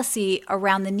policy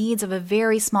around the needs of a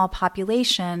very small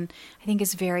population, I think,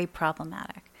 is very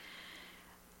problematic.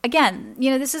 Again,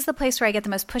 this is the place where I get the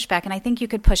most pushback, and I think you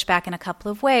could push back in a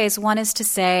couple of ways. One is to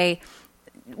say,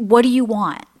 what do you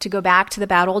want? To go back to the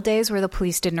bad old days where the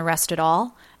police didn't arrest at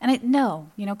all? And no,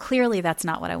 clearly that's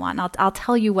not what I want. And I'll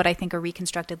tell you what I think a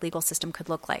reconstructed legal system could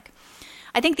look like.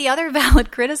 I think the other valid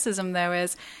criticism, though,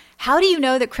 is how do you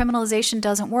know that criminalization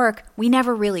doesn't work? We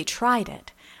never really tried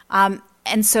it.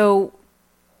 And so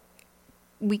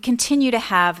we continue to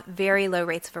have very low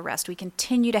rates of arrest. We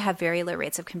continue to have very low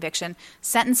rates of conviction.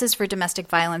 Sentences for domestic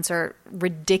violence are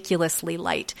ridiculously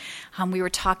light. We were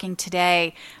talking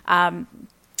today, I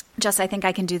think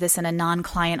I can do this in a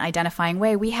non-client identifying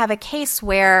way. We have a case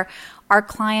where our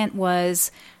client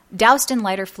was doused in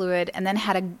lighter fluid and then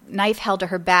had a knife held to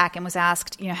her back and was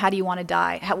asked, how do you want to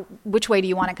die? Which way do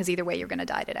you want it? Because either way, you're going to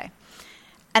die today.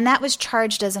 And that was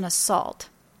charged as an assault,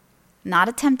 not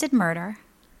attempted murder,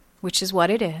 which is what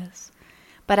it is,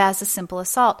 but as a simple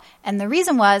assault. And the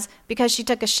reason was because she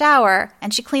took a shower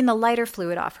and she cleaned the lighter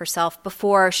fluid off herself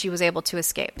before she was able to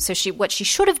escape. So what she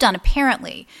should have done,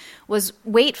 apparently, was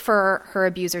wait for her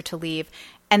abuser to leave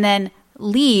and then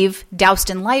leave doused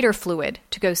in lighter fluid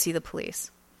to go see the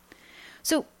police.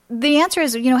 So the answer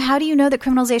is, how do you know that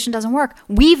criminalization doesn't work?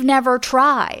 We've never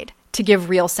tried to give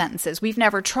real sentences. We've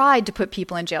never tried to put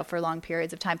people in jail for long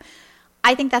periods of time.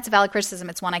 I think that's a valid criticism.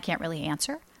 It's one I can't really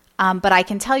answer. But I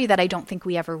can tell you that I don't think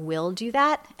we ever will do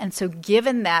that. And so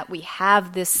given that we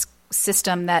have this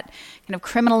system that kind of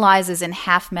criminalizes in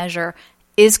half measure,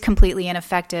 is completely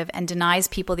ineffective, and denies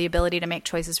people the ability to make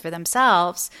choices for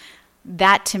themselves,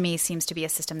 that to me seems to be a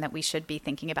system that we should be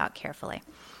thinking about carefully.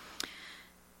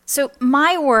 So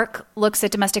my work looks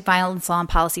at domestic violence law and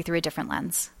policy through a different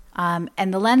lens.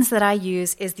 And the lens that I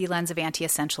use is the lens of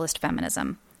anti-essentialist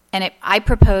feminism. And I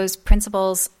propose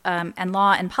principles and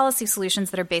law and policy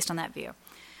solutions that are based on that view.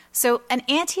 So an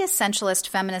anti-essentialist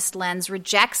feminist lens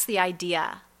rejects the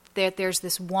idea that there's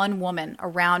this one woman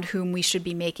around whom we should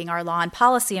be making our law and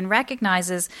policy, and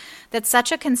recognizes that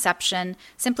such a conception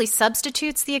simply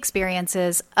substitutes the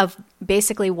experiences of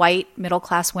basically white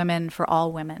middle-class women for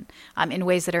all women in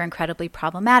ways that are incredibly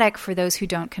problematic for those who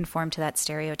don't conform to that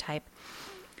stereotype.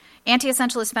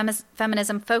 Anti-essentialist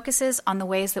feminism focuses on the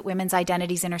ways that women's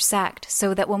identities intersect,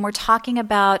 so that when we're talking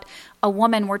about a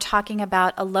woman, we're talking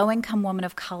about a low-income woman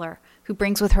of color who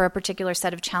brings with her a particular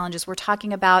set of challenges. We're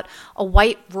talking about a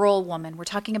white rural woman. We're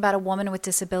talking about a woman with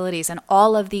disabilities, and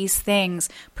all of these things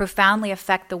profoundly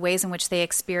affect the ways in which they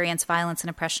experience violence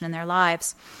and oppression in their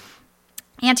lives.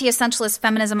 Anti-essentialist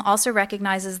feminism also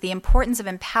recognizes the importance of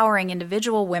empowering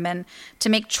individual women to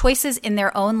make choices in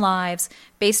their own lives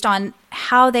based on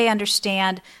how they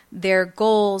understand their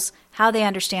goals, how they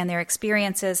understand their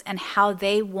experiences, and how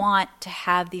they want to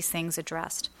have these things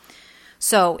addressed.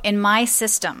 So in my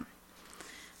system,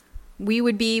 we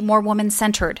would be more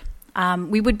woman-centered.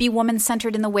 We would be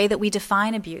woman-centered in the way that we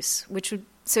define abuse,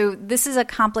 so this is a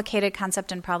complicated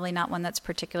concept and probably not one that's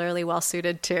particularly well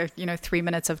suited to 3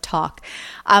 minutes of talk.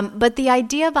 But the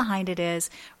idea behind it is,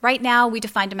 right now we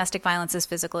define domestic violence as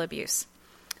physical abuse.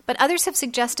 But others have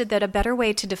suggested that a better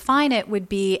way to define it would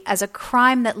be as a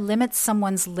crime that limits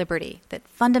someone's liberty, that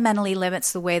fundamentally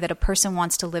limits the way that a person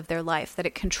wants to live their life, that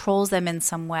it controls them in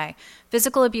some way.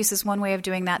 Physical abuse is one way of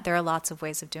doing that. There are lots of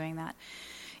ways of doing that.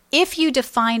 If you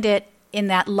defined it in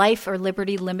that life or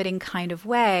liberty limiting kind of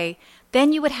way,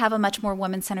 then you would have a much more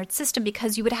woman-centered system,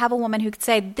 because you would have a woman who could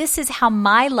say, this is how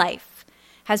my life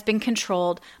has been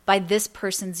controlled by this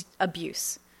person's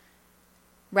abuse,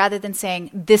 rather than saying,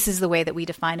 this is the way that we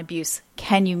define abuse.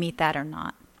 Can you meet that or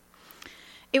not?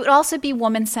 It would also be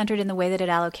woman-centered in the way that it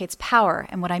allocates power.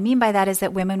 And what I mean by that is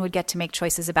that women would get to make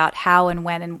choices about how and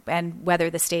when and whether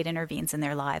the state intervenes in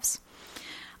their lives.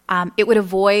 It would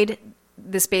avoid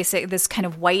this kind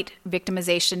of white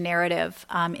victimization narrative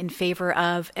in favor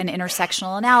of an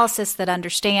intersectional analysis that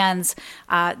understands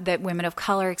that women of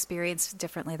color experience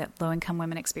differently, that low-income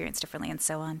women experience differently, and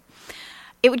so on.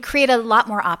 It would create a lot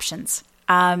more options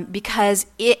because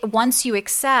once you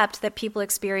accept that people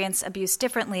experience abuse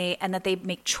differently and that they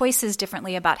make choices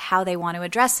differently about how they want to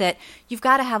address it, you've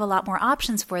got to have a lot more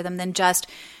options for them than just,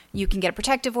 you can get a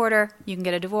protective order, you can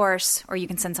get a divorce, or you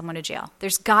can send someone to jail.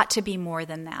 There's got to be more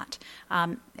than that,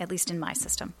 at least in my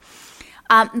system.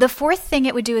 The fourth thing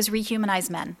it would do is rehumanize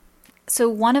men. So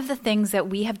one of the things that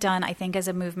we have done, I think, as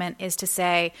a movement is to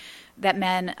say that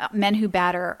men who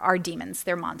batter are demons,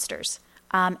 they're monsters.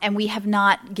 And we have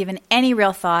not given any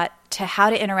real thought to how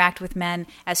to interact with men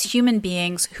as human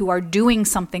beings who are doing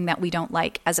something that we don't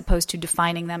like, as opposed to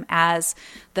defining them as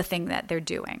the thing that they're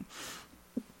doing.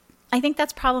 I think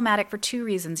that's problematic for two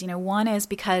reasons. One is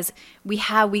because we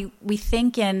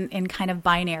think in kind of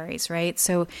binaries, right?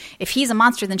 So if he's a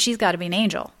monster, then she's got to be an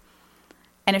angel.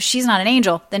 And if she's not an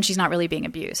angel, then she's not really being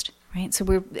abused, right? So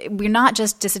we're not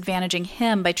just disadvantaging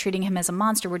him by treating him as a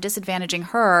monster. We're disadvantaging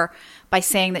her by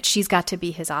saying that she's got to be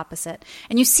his opposite.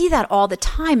 And you see that all the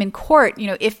time in court.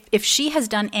 If she has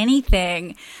done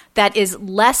anything that is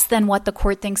less than what the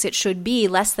court thinks it should be,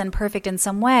 less than perfect in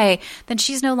some way, then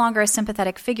she's no longer a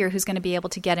sympathetic figure who's going to be able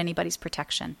to get anybody's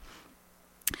protection.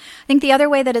 I think the other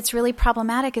way that it's really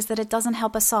problematic is that it doesn't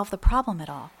help us solve the problem at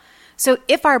all. So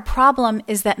if our problem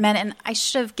is that men, and I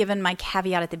should have given my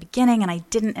caveat at the beginning, and I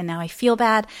didn't, and now I feel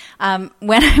bad.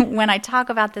 When I talk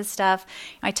about this stuff,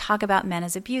 I talk about men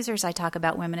as abusers, I talk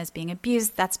about women as being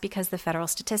abused. That's because the federal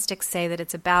statistics say that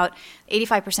it's about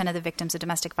 85% of the victims of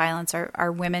domestic violence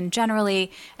are women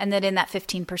generally, and that in that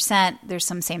 15%, there's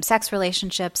some same-sex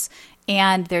relationships,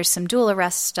 and there's some dual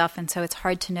arrest stuff, and so it's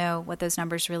hard to know what those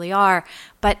numbers really are.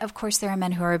 But of course there are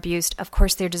men who are abused. Of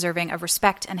course they're deserving of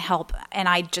respect and help, and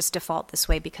I just default this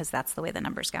way because that's the way the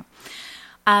numbers go.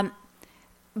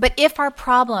 But if our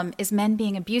problem is men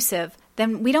being abusive,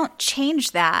 then we don't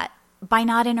change that by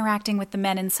not interacting with the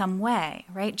men in some way,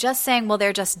 right? Just saying, well,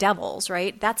 they're just devils,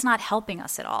 right? That's not helping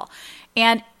us at all.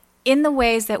 And in the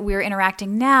ways that we're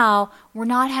interacting now, we're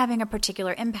not having a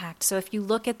particular impact. So if you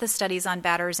look at the studies on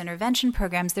batterers intervention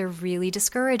programs, they're really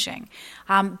discouraging.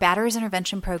 Batterers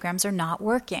intervention programs are not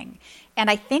working.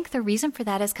 And I think the reason for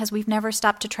that is because we've never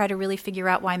stopped to try to really figure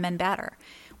out why men batter.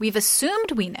 We've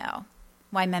assumed we know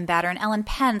why men batter. And Ellen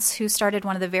Pence, who started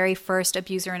one of the very first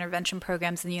abuser intervention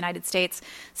programs in the United States,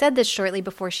 said this shortly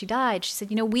before she died. She said,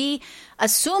 we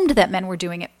assumed that men were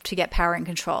doing it to get power and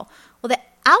control. Well, the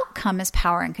outcome is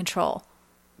power and control,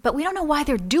 but we don't know why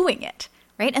they're doing it,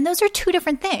 right? And those are two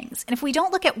different things. And if we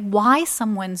don't look at why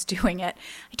someone's doing it,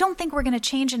 I don't think we're going to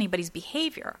change anybody's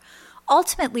behavior.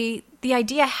 Ultimately, the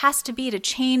idea has to be to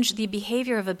change the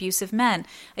behavior of abusive men.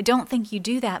 I don't think you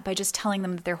do that by just telling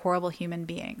them that they're horrible human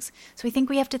beings. So I think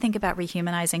we have to think about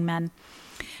rehumanizing men.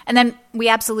 And then we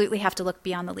absolutely have to look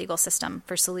beyond the legal system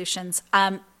for solutions.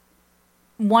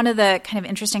 One of the kind of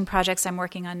interesting projects I'm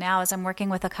working on now is I'm working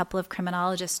with a couple of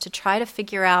criminologists to try to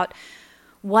figure out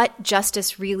what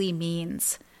justice really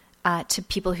means to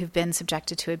people who've been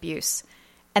subjected to abuse.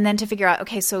 And then to figure out,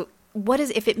 okay, so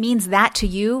if it means that to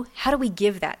you, how do we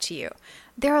give that to you?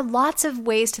 There are lots of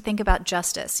ways to think about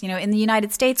justice. In the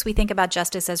United States, we think about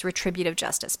justice as retributive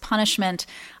justice, punishment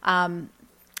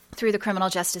through the criminal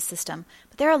justice system.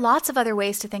 But there are lots of other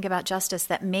ways to think about justice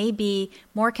that may be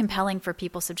more compelling for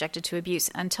people subjected to abuse.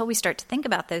 Until we start to think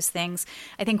about those things,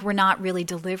 I think we're not really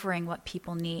delivering what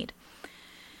people need.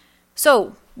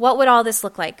 So what would all this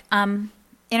look like?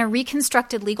 In a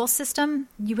reconstructed legal system,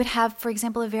 you would have, for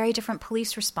example, a very different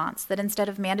police response, that instead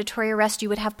of mandatory arrest, you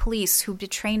would have police who'd be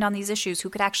trained on these issues, who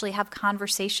could actually have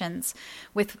conversations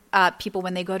with people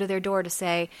when they go to their door to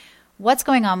say, what's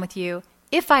going on with you?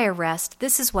 If I arrest,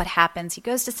 this is what happens. He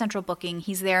goes to central booking.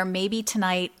 He's there maybe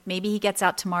tonight. Maybe he gets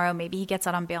out tomorrow. Maybe he gets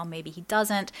out on bail. Maybe he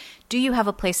doesn't. Do you have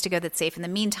a place to go that's safe in the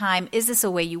meantime? Is this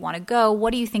a way you want to go?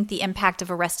 What do you think the impact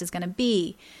of arrest is going to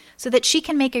be? So that she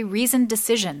can make a reasoned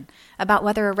decision about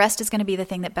whether arrest is going to be the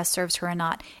thing that best serves her or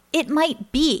not. It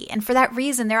might be. And for that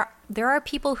reason, there are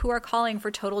people who are calling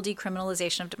for total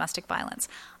decriminalization of domestic violence.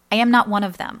 I am not one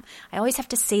of them. I always have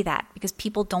to say that because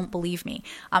people don't believe me.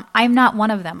 I'm not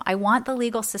one of them. I want the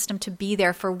legal system to be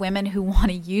there for women who want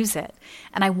to use it,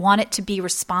 and I want it to be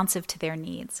responsive to their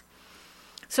needs.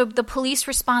 So the police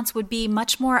response would be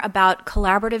much more about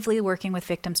collaboratively working with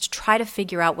victims to try to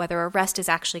figure out whether arrest is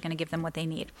actually going to give them what they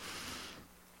need.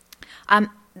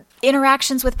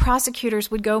 Interactions with prosecutors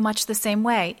would go much the same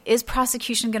way. Is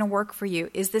prosecution going to work for you?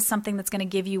 Is this something that's going to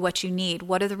give you what you need?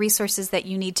 What are the resources that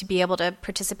you need to be able to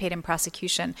participate in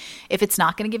prosecution? If it's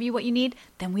not going to give you what you need,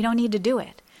 then we don't need to do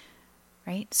it.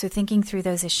 Right? So thinking through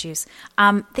those issues.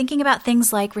 Thinking about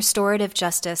things like restorative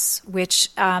justice, which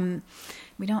I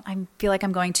feel like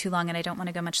I'm going too long and I don't want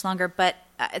to go much longer, but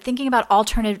thinking about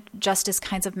alternative justice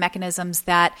kinds of mechanisms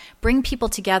that bring people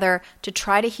together to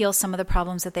try to heal some of the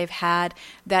problems that they've had,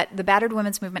 that the battered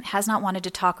women's movement has not wanted to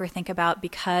talk or think about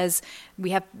because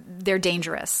they're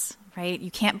dangerous, right? You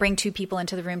can't bring two people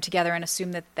into the room together and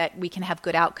assume that we can have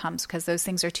good outcomes because those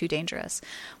things are too dangerous.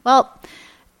 Well,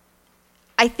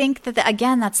 I think that,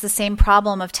 again, that's the same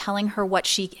problem of telling her what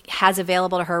she has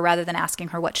available to her rather than asking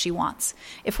her what she wants.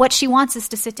 If what she wants is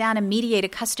to sit down and mediate a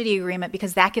custody agreement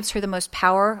because that gives her the most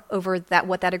power over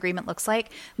what that agreement looks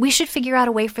like, we should figure out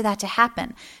a way for that to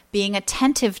happen, being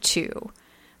attentive to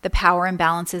the power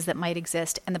imbalances that might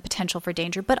exist and the potential for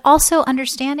danger, but also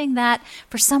understanding that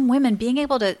for some women, being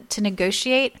able to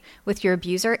negotiate with your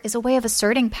abuser is a way of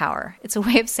asserting power. It's a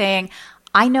way of saying,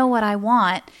 I know what I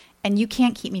want, and you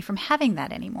can't keep me from having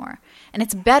that anymore. And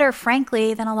it's better,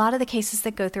 frankly, than a lot of the cases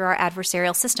that go through our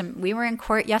adversarial system. We were in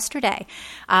court yesterday,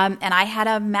 and I had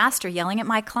a master yelling at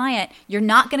my client, you're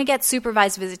not going to get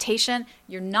supervised visitation.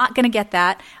 You're not going to get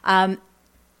that.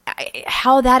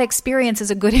 How that experience is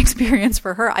a good experience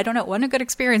for her, I don't know. It wasn't a good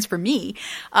experience for me.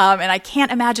 And I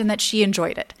can't imagine that she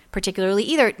enjoyed it particularly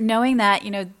either, knowing that,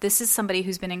 this is somebody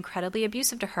who's been incredibly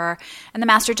abusive to her, and the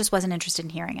master just wasn't interested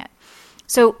in hearing it.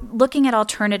 So looking at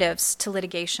alternatives to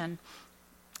litigation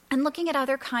and looking at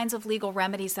other kinds of legal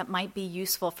remedies that might be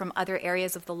useful from other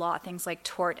areas of the law, things like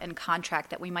tort and contract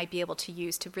that we might be able to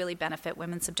use to really benefit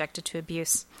women subjected to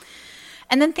abuse.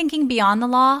 And then thinking beyond the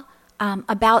law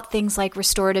about things like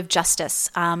restorative justice,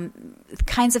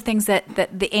 kinds of things that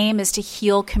the aim is to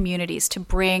heal communities, to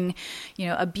bring,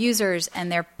 abusers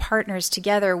and their partners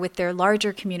together with their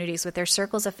larger communities, with their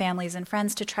circles of families and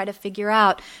friends to try to figure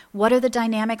out what are the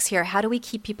dynamics here? How do we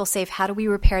keep people safe? How do we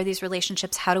repair these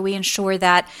relationships? How do we ensure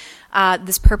that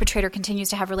this perpetrator continues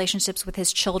to have relationships with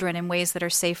his children in ways that are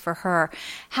safe for her?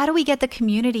 How do we get the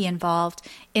community involved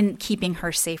in keeping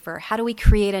her safer? How do we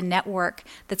create a network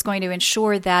that's going to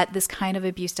ensure that this kind of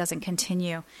abuse doesn't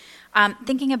continue?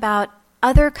 Thinking about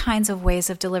other kinds of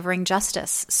ways of delivering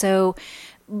justice.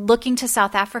 Looking to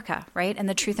South Africa, right, and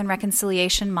the Truth and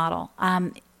Reconciliation model.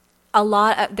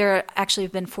 There actually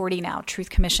have been 40 now truth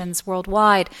commissions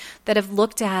worldwide that have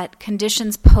looked at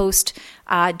conditions post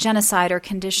genocide or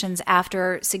conditions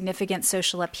after significant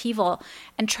social upheaval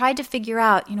and tried to figure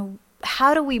out,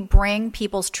 how do we bring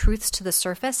people's truths to the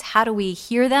surface? How do we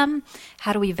hear them?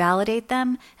 How do we validate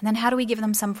them? And then how do we give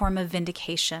them some form of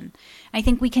vindication? And I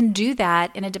think we can do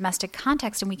that in a domestic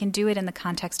context, and we can do it in the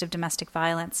context of domestic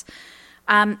violence.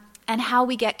 And how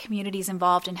we get communities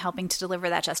involved in helping to deliver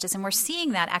that justice. And we're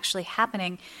seeing that actually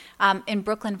happening. In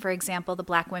Brooklyn, for example, the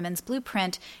Black Women's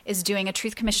Blueprint is doing a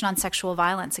truth commission on sexual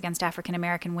violence against African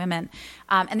American women.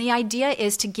 And the idea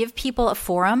is to give people a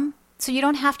forum, so you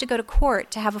don't have to go to court,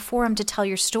 to have a forum to tell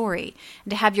your story, and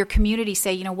to have your community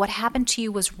say, what happened to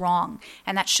you was wrong,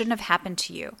 and that shouldn't have happened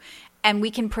to you. And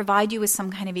we can provide you with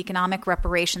some kind of economic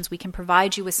reparations. We can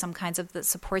provide you with some kinds of the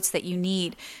supports that you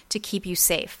need to keep you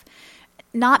safe.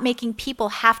 not making people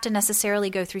have to necessarily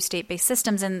go through state-based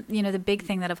systems. And, the big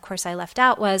thing that, of course, I left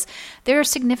out was there are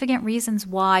significant reasons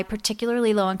why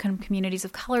particularly low-income communities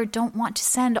of color don't want to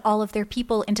send all of their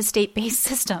people into state-based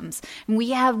systems. And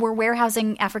we're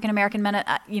warehousing African-American men,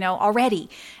 already.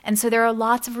 And so there are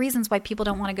lots of reasons why people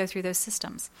don't want to go through those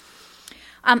systems.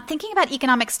 Thinking about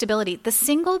economic stability, the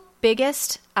single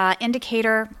biggest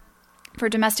indicator for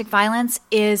domestic violence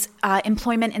is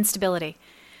employment instability.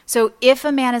 So if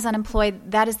a man is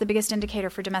unemployed, that is the biggest indicator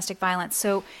for domestic violence.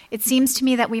 So it seems to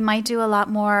me that we might do a lot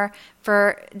more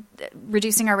for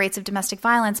reducing our rates of domestic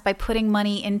violence by putting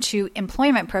money into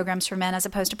employment programs for men as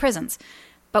opposed to prisons.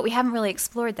 But we haven't really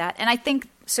explored that. And I think,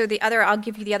 I'll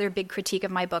give you the other big critique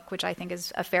of my book, which I think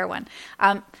is a fair one.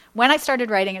 When I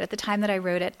started writing it, at the time that I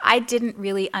wrote it, I didn't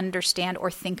really understand or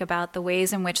think about the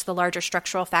ways in which the larger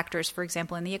structural factors, for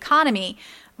example, in the economy,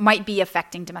 might be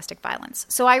affecting domestic violence.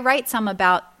 So I write some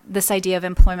about this idea of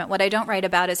employment. What I don't write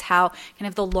about is how kind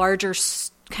of the larger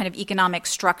kind of economic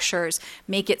structures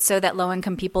make it so that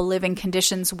low-income people live in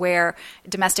conditions where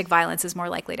domestic violence is more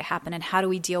likely to happen, and how do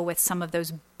we deal with some of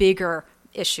those bigger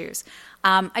issues.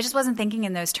 I just wasn't thinking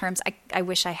in those terms. I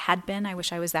wish I had been. I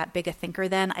wish I was that big a thinker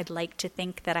then. I'd like to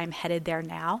think that I'm headed there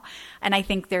now. And I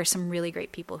think there are some really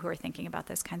great people who are thinking about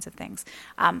those kinds of things.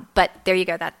 But there you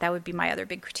go. That would be my other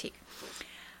big critique.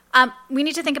 We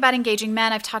need to think about engaging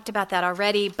men. I've talked about that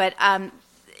already. But,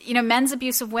 men's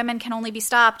abuse of women can only be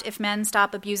stopped if men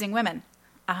stop abusing women.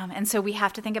 And so we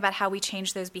have to think about how we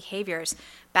change those behaviors.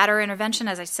 Batterer intervention,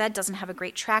 as I said, doesn't have a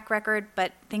great track record,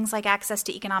 but things like access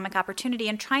to economic opportunity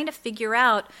and trying to figure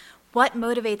out what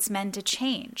motivates men to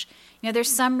change. There's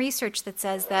some research that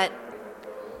says that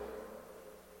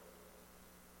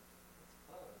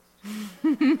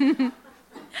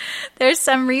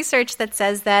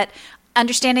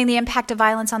understanding the impact of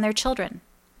violence on their children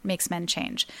makes men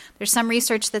change. There's some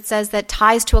research that says that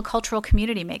ties to a cultural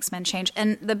community makes men change.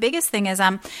 And the biggest thing is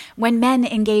when men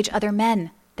engage other men,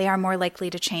 they are more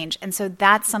likely to change. And so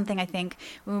that's something I think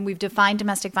when we've defined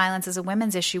domestic violence as a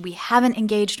women's issue, we haven't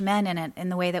engaged men in it in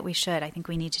the way that we should. I think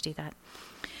we need to do that.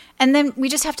 And then we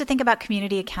just have to think about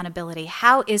community accountability.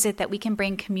 How is it that we can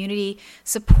bring community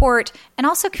support and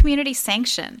also community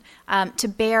sanction to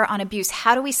bear on abuse?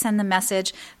 How do we send the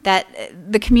message that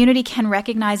the community can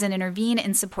recognize and intervene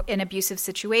in abusive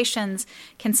situations,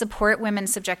 can support women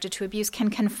subjected to abuse, can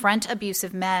confront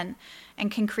abusive men, and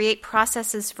can create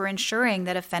processes for ensuring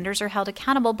that offenders are held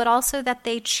accountable, but also that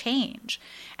they change?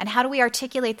 And how do we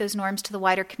articulate those norms to the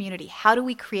wider community? How do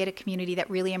we create a community that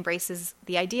really embraces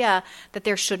the idea that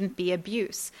there shouldn't be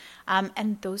abuse?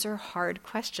 And those are hard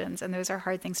questions, and those are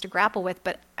hard things to grapple with,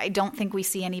 but I don't think we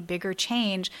see any bigger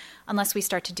change unless we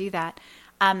start to do that.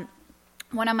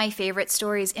 One of my favorite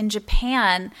stories in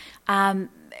Japan,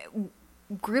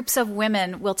 groups of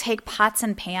women will take pots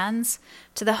and pans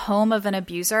to the home of an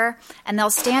abuser, and they'll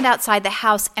stand outside the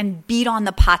house and beat on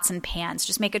the pots and pans,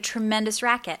 just make a tremendous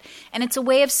racket. And it's a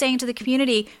way of saying to the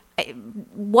community,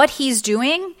 what he's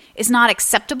doing is not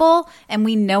acceptable, and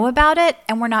we know about it,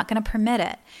 and we're not going to permit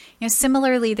it.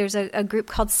 Similarly, there's a group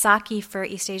called Saki for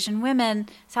East Asian women,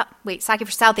 Saki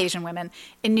for South Asian women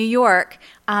in New York,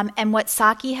 and what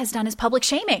Saki has done is public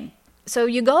shaming. So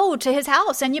you go to his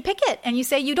house and you pick it and you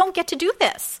say, you don't get to do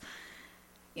this.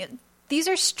 These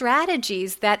are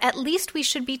strategies that at least we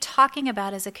should be talking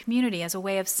about as a community, as a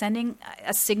way of sending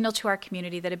a signal to our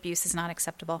community that abuse is not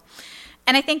acceptable.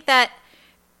 And I think that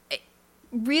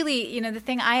really, the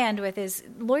thing I end with is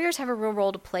lawyers have a real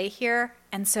role to play here.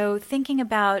 And so thinking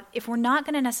about, if we're not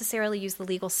going to necessarily use the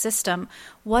legal system,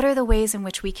 what are the ways in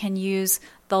which we can use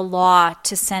the law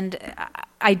to send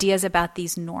ideas about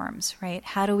these norms, right?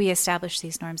 How do we establish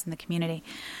these norms in the community?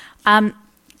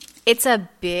 It's a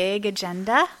big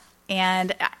agenda.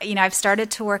 And, I've started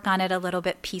to work on it a little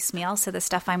bit piecemeal. So the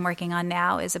stuff I'm working on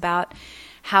now is about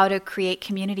how to create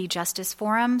community justice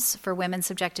forums for women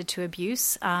subjected to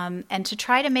abuse, and to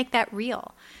try to make that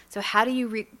real. So how do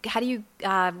you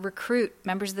recruit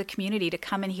members of the community to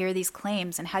come and hear these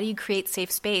claims, and how do you create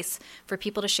safe space for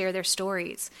people to share their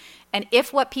stories? And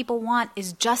if what people want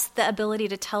is just the ability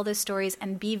to tell those stories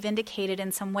and be vindicated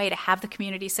in some way, to have the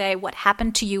community say what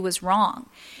happened to you was wrong,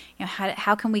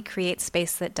 how can we create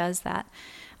space that does that?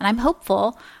 And I'm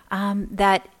hopeful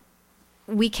that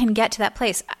we can get to that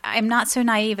place. I'm not so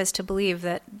naive as to believe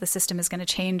that the system is going to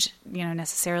change,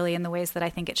 necessarily in the ways that I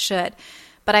think it should.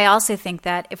 But I also think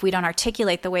that if we don't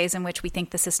articulate the ways in which we think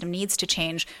the system needs to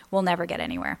change, we'll never get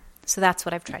anywhere. So that's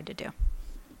what I've tried to do.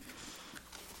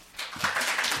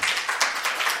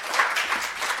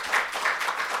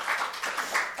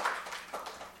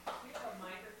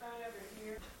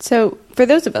 So for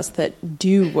those of us that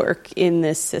do work in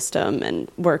this system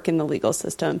and work in the legal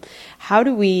system, how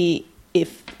do we,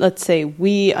 if, let's say,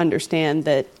 we understand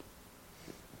that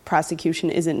prosecution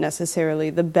isn't necessarily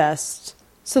the best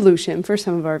solution for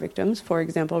some of our victims. For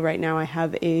example, right now I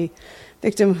have a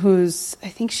victim who's, I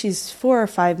think she's 4 or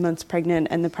 5 months pregnant,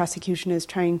 and the prosecution is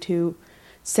trying to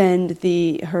send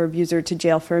her abuser to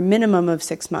jail for a minimum of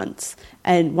 6 months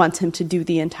and wants him to do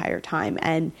the entire time.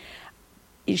 And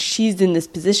she's in this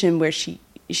position where she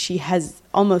has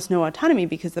almost no autonomy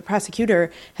because the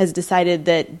prosecutor has decided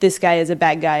that this guy is a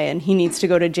bad guy and he needs to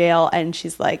go to jail. And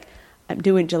she's like, I'm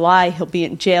doing July. He'll be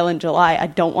in jail in July. I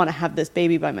don't want to have this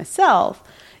baby by myself.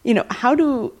 You know, how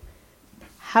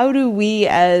do we,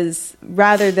 as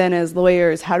rather than as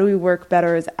lawyers, how do we work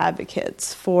better as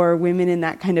advocates for women in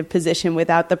that kind of position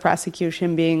without the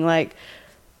prosecution being like,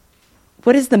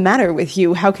 what is the matter with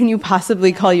you? How can you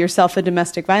possibly call yourself a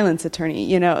domestic violence attorney?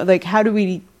 You know, like, how do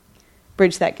we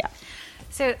bridge that gap?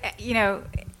 So, you know,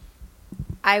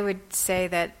 I would say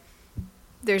that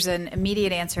there's an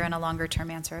immediate answer and a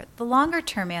longer-term answer. The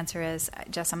longer-term answer is,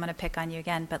 Jess, I'm going to pick on you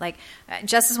again, but like,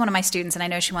 Jess is one of my students, and I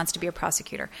know she wants to be a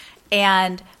prosecutor.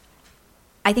 And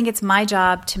I think it's my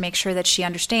job to make sure that she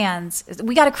understands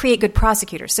we got to create good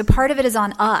prosecutors. So part of it is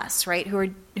on us, right,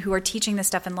 who are teaching this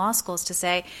stuff in law schools to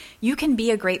say, you can be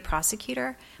a great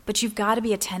prosecutor, but you've got to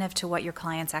be attentive to what your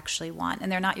clients actually want.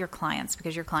 And they're not your clients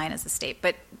because your client is the state,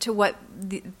 but to what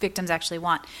the victims actually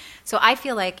want. So I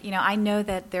feel like, you know, I know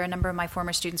that there are a number of my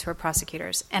former students who are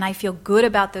prosecutors, and I feel good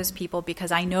about those people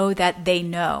because I know that they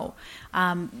know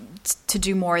to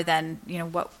do more than, you know,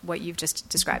 what you've just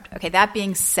described. Okay, that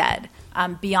being said,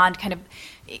 beyond kind of,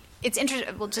 it's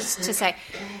interesting, well, just to say,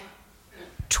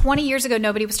 20 years ago,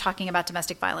 nobody was talking about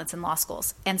domestic violence in law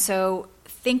schools. And so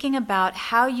thinking about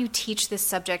how you teach this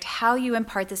subject, how you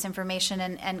impart this information,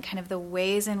 and kind of the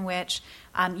ways in which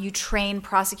you train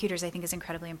prosecutors, I think is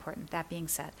incredibly important. That being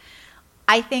said,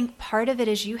 I think part of it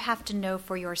is you have to know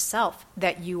for yourself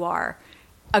that you are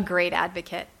a great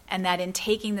advocate, and that in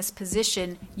taking this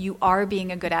position, you are being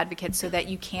a good advocate so that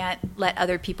you can't let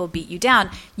other people beat you down.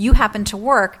 You happen to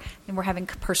work, and we're having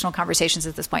personal conversations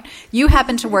at this point, you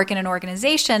happen to work in an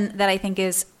organization that I think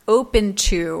is open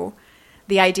to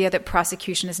the idea that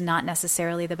prosecution is not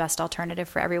necessarily the best alternative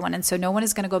for everyone. And so no one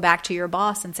is going to go back to your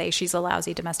boss and say she's a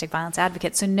lousy domestic violence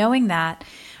advocate. So knowing that,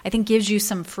 I think, gives you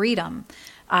some freedom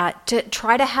to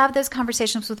try to have those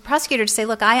conversations with the prosecutor to say,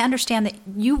 look, I understand that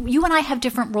you and I have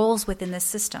different roles within this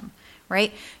system,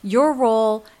 right? Your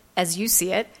role, as you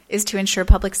see it, is to ensure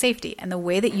public safety. And the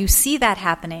way that you see that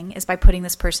happening is by putting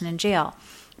this person in jail.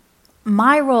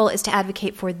 My role is to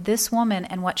advocate for this woman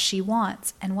and what she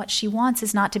wants. And what she wants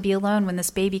is not to be alone when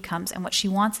this baby comes. And what she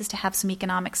wants is to have some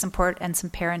economic support and some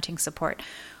parenting support.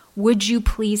 Would you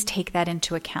please take that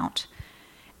into account?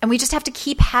 And we just have to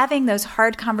keep having those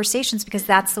hard conversations because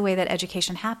that's the way that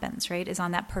education happens, right, is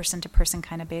on that person-to-person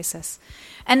kind of basis.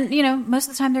 And, you know, most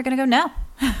of the time they're going to go, no,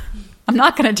 I'm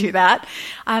not going to do that.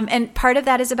 And part of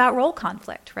that is about role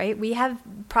conflict, right?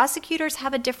 Prosecutors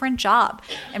have a different job,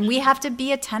 and we have to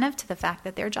be attentive to the fact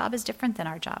that their job is different than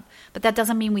our job. But that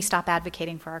doesn't mean we stop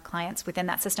advocating for our clients within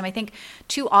that system. I think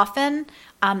too often,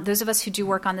 those of us who do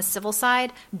work on the civil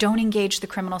side don't engage the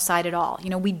criminal side at all. You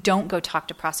know, we don't go talk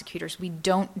to prosecutors. We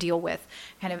don't deal with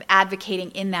kind of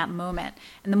advocating in that moment.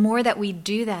 And the more that we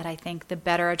do that, I think, the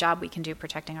better a job we can do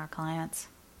protecting our clients.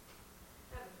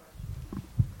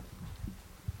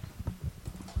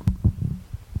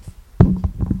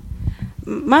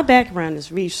 My background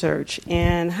is research,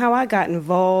 and how I got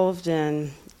involved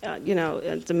in, a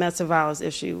domestic violence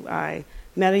issue. I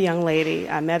met a young lady.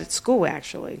 I met at school,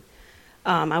 actually.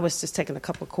 I was just taking a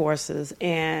couple of courses,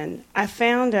 and I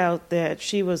found out that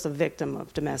she was a victim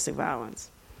of domestic violence.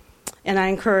 And I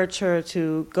encouraged her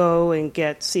to go and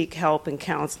seek help and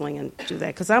counseling and do that,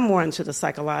 because I'm more into the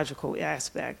psychological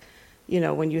aspect. You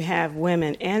know, when you have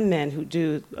women and men who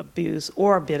do abuse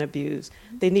or have been abused,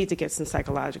 they need to get some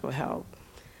psychological help.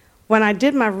 When I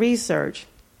did my research,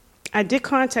 I did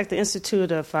contact the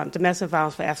Institute of Domestic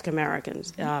Violence for African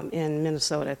Americans in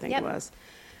Minnesota, I think it was.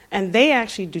 And they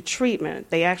actually do treatment.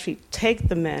 They actually take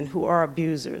the men who are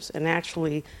abusers and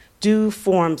actually do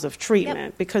forms of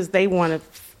treatment because they want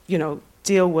to,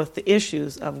 deal with the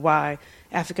issues of why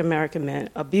African American men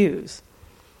abuse.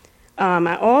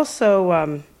 I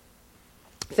also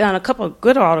found a couple of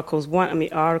good articles.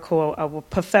 Article of a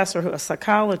professor, a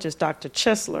psychologist, Dr.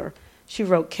 Chisler. She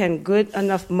wrote, "Can good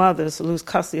enough mothers lose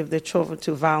custody of their children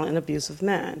to violent and abusive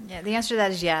men?" Yeah, the answer to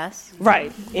that is yes.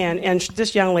 Right, and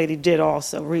this young lady did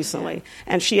also recently.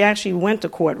 And she actually went to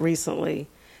court recently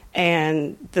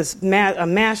And a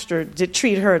master did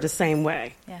treat her the same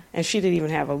way. Yeah. And she didn't even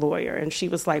have a lawyer. And she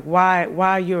was like, why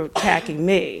are you attacking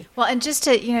me? Well, and just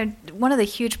to, one of the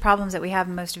huge problems that we have,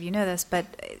 and most of you know this, but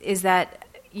is that,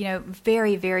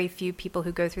 very, very few people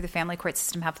who go through the family court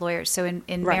system have lawyers. So in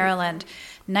Right. Maryland,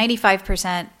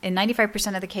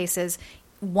 95% of the cases,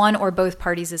 one or both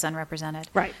parties is unrepresented.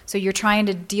 Right. So you're trying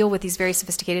to deal with these very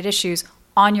sophisticated issues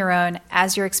on your own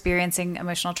as you're experiencing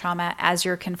emotional trauma, as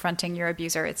you're confronting your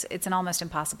abuser. It's an almost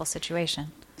impossible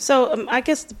situation. So I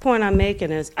guess the point I'm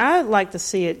making is I'd like to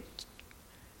see it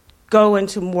go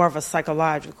into more of a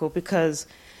psychological, because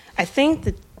I think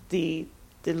that the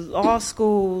law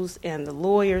schools and the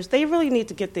lawyers, they really need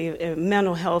to get the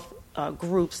mental health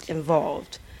groups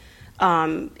involved.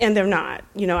 And they're not.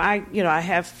 I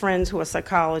have friends who are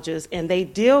psychologists, and they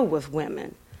deal with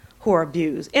women who are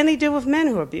abused, and they deal with men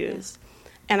who are abused.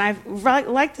 And I'd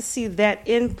like to see that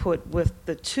input with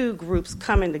the two groups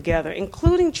coming together,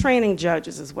 including training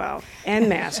judges as well, and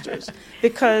masters.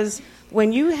 Because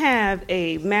when you have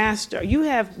a master, you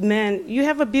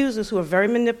have abusers who are very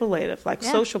manipulative, like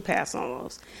sociopaths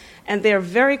almost. And they're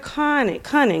very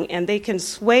cunning, and they can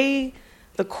sway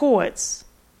the courts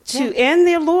and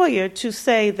their lawyer to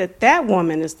say that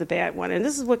woman is the bad one. And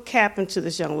this is what happened to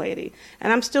this young lady.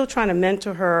 And I'm still trying to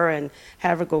mentor her and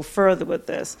have her go further with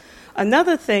this.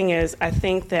 Another thing is, I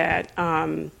think that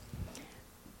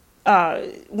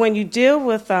when you deal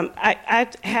with, I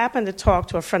happened to talk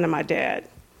to a friend of my dad,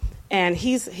 and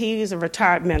he's a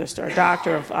retired minister, a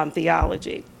doctor of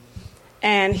theology.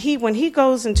 And when he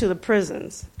goes into the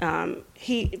prisons,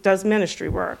 he does ministry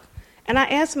work. And I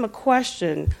asked him a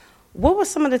question: what were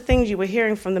some of the things you were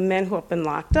hearing from the men who have been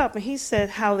locked up? And he said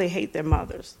how they hate their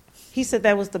mothers. He said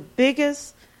that was the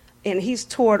biggest, and he's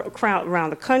toured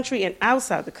around the country and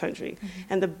outside the country. Mm-hmm.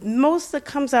 And the most that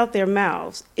comes out their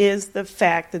mouths is the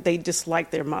fact that they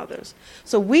dislike their mothers.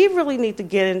 So we really need to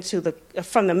get into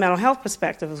from the mental health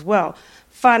perspective as well,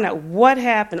 find out what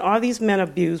happened. Are these men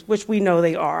abused, which we know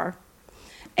they are?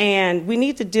 And we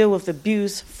need to deal with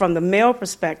abuse from the male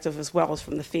perspective as well as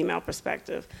from the female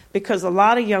perspective, because a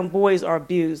lot of young boys are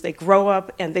abused. They grow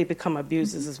up and they become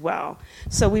abusers as well.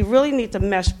 So we really need to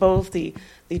mesh both the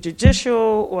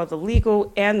judicial or the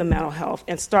legal and the mental health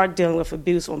and start dealing with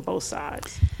abuse on both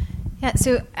sides. Yeah,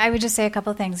 so I would just say a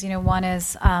couple of things. One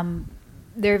is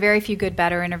there are very few good,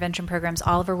 better intervention programs.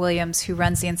 Oliver Williams, who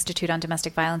runs the Institute on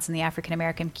Domestic Violence in the African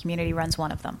American community, runs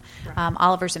one of them. Right.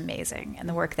 Oliver's amazing, and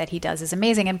the work that he does is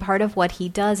amazing. And part of what he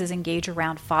does is engage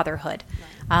around fatherhood,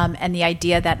 right. And the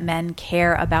idea that men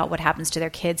care about what happens to their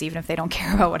kids, even if they don't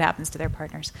care about what happens to their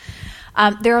partners.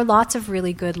 There are lots of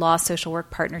really good law social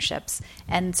work partnerships.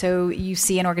 And so you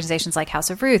see in organizations like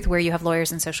House of Ruth, where you have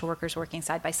lawyers and social workers working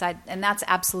side by side. And that's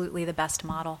absolutely the best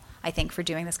model, I think, for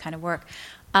doing this kind of work.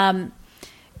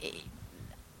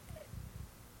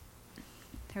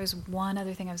 There was one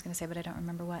other thing I was going to say, but I don't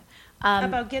remember what.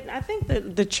 I think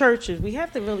the churches, we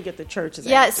have to really get the churches.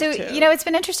 Yeah, so, it's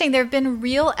been interesting. There have been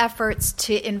real efforts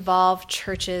to involve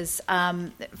churches.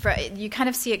 You kind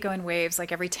of see it go in waves,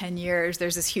 like every 10 years,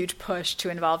 there's this huge push to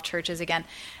involve churches again.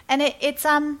 And it's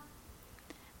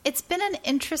been an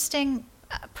interesting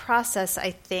process, I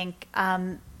think.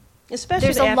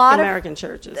 Especially the African-American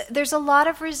churches. There's a lot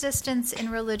of resistance in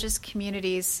religious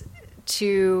communities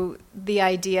to the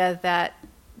idea that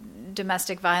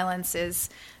domestic violence is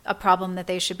a problem that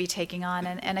they should be taking on.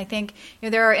 And I think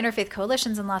there are interfaith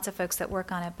coalitions and lots of folks that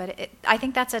work on it, but I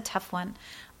think that's a tough one.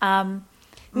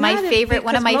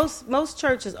 Most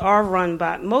churches are run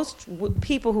by, most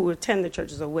people who attend the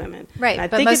churches are women. Right,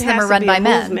 but most of them are run by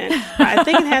men. I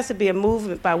think it has to be a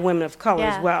movement by women of color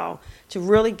as well to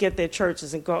really get their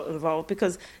churches involved,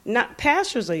 because not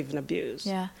pastors are even abused.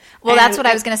 Yeah. Well, that's what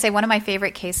I was going to say. One of my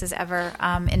favorite cases ever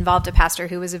involved a pastor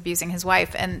who was abusing his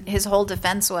wife, and his whole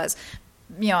defense was,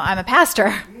 I'm a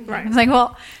pastor. Right. It's like,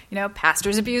 well,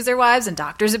 pastors abuse their wives, and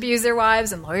doctors abuse their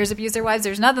wives, and lawyers abuse their wives.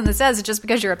 There's nothing that says just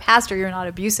because you're a pastor, you're not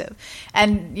abusive.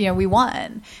 And, we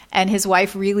won. And his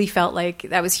wife really felt like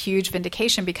that was huge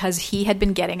vindication, because he had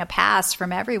been getting a pass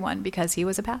from everyone because he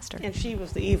was a pastor. And she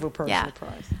was the evil person. Yeah.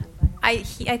 Prize. I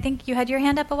think you had your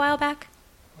hand up a while back.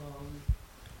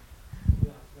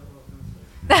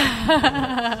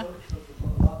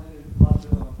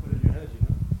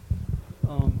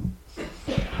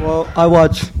 Well, I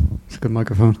watch. It's a good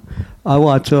microphone. I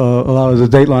watch a lot of the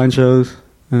Dateline shows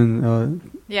and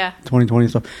 2020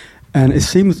 stuff, and it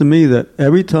seems to me that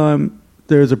every time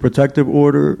there's a protective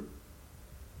order,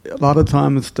 a lot of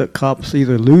times the cops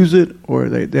either lose it or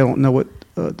they don't know what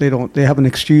they have an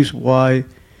excuse why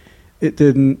they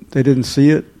didn't see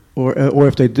it, or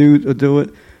if they do it,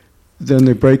 then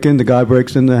they break in, the guy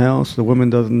breaks in the house, the woman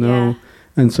doesn't know.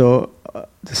 And so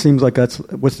it seems like do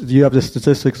you have the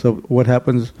statistics of what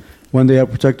happens when they have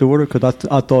protective order? Because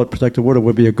I thought protective order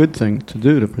would be a good thing to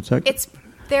do to protect.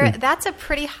 That's a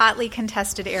pretty hotly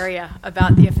contested area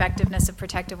about the effectiveness of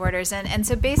protective orders. And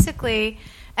so basically,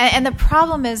 and the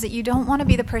problem is that you don't want to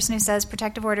be the person who says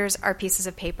protective orders are pieces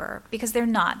of paper, because they're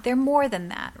not. They're more than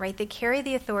that, right? They carry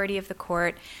the authority of the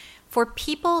court. For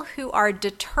people who are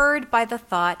deterred by the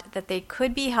thought that they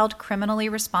could be held criminally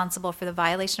responsible for the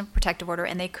violation of a protective order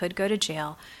and they could go to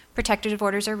jail, protective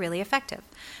orders are really effective.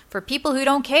 For people who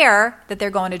don't care that they're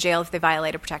going to jail if they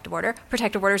violate a protective order,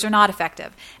 protective orders are not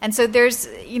effective. And so there's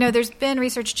been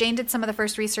research. Jane did some of the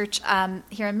first research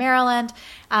here in Maryland.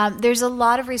 There's a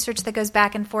lot of research that goes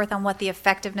back and forth on what the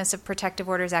effectiveness of protective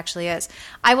orders actually is.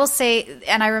 I will say,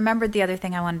 and I remembered the other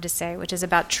thing I wanted to say, which is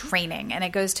about training, and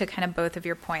it goes to kind of both of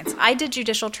your points. I did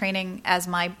judicial training as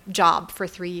my job for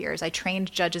 3 years. I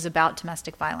trained judges about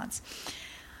domestic violence.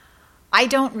 I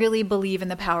don't really believe in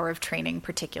the power of training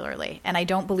particularly, and I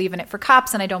don't believe in it for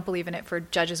cops, and I don't believe in it for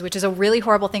judges, which is a really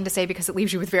horrible thing to say because it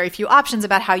leaves you with very few options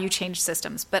about how you change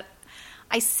systems. But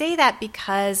I say that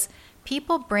because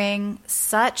people bring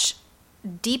such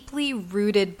deeply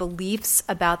rooted beliefs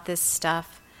about this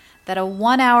stuff that a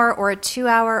 1 hour or a 2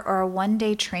 hour or a 1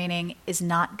 day training is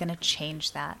not going to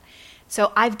change that.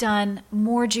 So I've done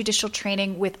more judicial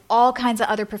training with all kinds of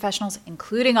other professionals,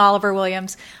 including Oliver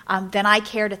Williams, than I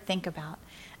care to think about.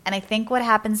 And I think what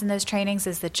happens in those trainings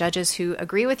is that judges who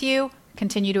agree with you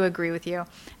continue to agree with you,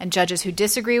 and judges who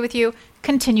disagree with you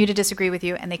continue to disagree with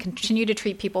you, and they continue to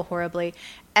treat people horribly.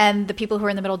 And the people who are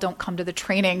in the middle don't come to the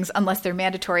trainings unless they're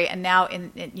mandatory. And now,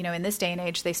 in this day and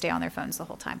age, they stay on their phones the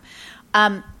whole time.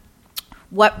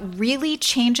 What really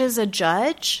changes a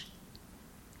judge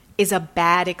is a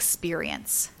bad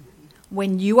experience.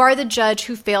 When you are the judge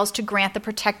who fails to grant the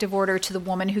protective order to the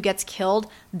woman who gets killed,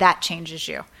 that changes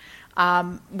you.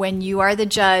 When you are the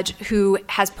judge who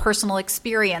has personal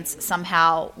experience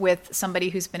somehow with somebody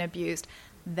who's been abused,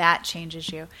 that changes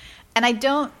you. And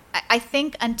I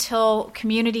think until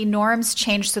community norms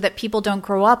change so that people don't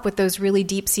grow up with those really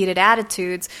deep-seated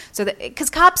attitudes,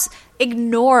 because cops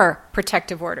ignore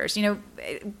protective orders.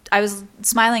 I was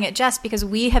smiling at Jess because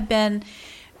we have been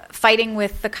fighting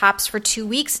with the cops for 2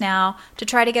 weeks now to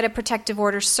try to get a protective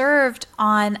order served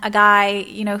on a guy,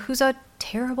 who's a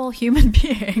terrible human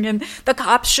being, and the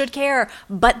cops should care,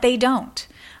 but they don't.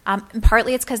 And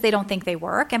partly it's because they don't think they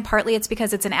work, and partly it's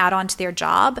because it's an add-on to their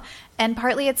job, and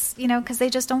partly it's, because they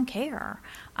just don't care.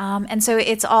 And so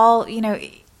it's all,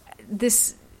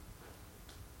 this,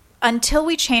 until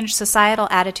we change societal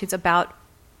attitudes about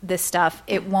this stuff,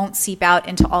 it won't seep out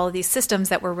into all of these systems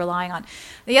that we're relying on.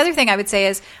 The other thing I would say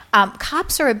is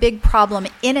cops are a big problem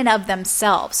in and of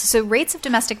themselves. So rates of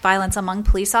domestic violence among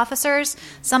police officers,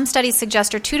 some studies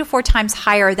suggest, are 2 to 4 times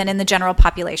higher than in the general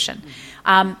population.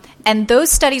 And those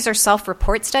studies are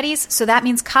self-report studies, so that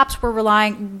means cops were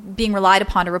being relied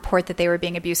upon to report that they were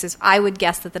being abusive. I would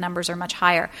guess that the numbers are much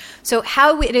higher. So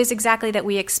how it is exactly that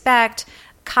we expect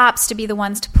cops to be the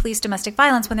ones to police domestic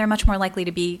violence when they're much more likely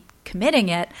to be committing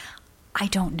it, I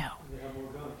don't know.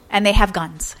 And they have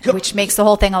guns, which makes the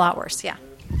whole thing a lot worse. Yeah.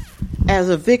 As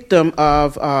a victim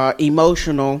of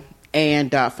emotional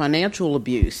and financial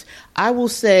abuse, I will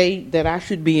say that I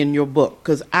should be in your book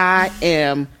because I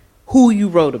am who you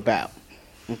wrote about.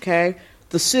 Okay?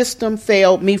 The system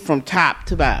failed me from top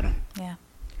to bottom. Yeah.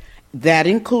 That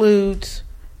includes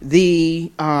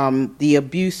the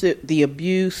abuse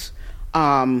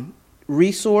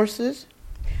resources,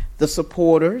 the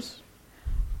supporters,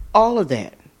 all of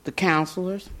that, the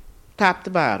counselors, top to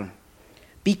bottom,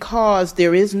 because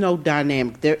there is no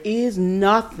dynamic. There is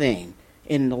nothing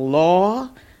in the law,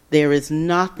 there is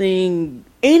nothing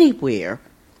anywhere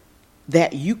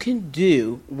that you can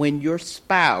do when your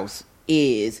spouse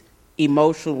is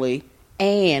emotionally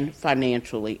and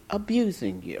financially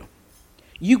abusing you.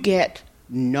 You get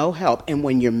no help. And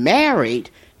when you're married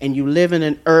and you live in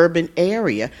an urban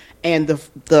area and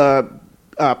the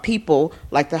people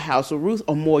like the House of Ruth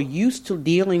are more used to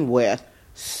dealing with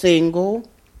single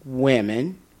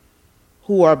women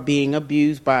who are being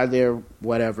abused by their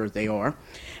whatever they are,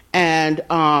 and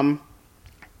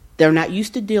they're not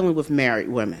used to dealing with married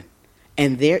women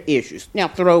and their issues. Now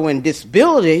throw in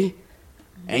disability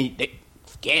and they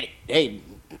forget it, they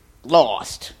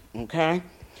lost, okay?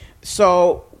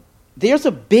 So there's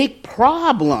a big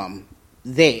problem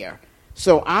there.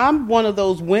 So I'm one of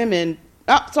those women,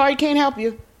 sorry, can't help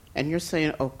you. And you're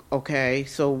saying, okay,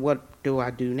 so what do I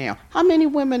do now? How many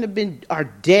women are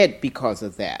dead because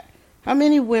of that? How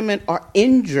many women are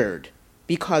injured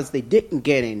because they didn't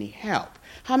get any help?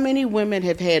 How many women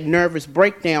have had nervous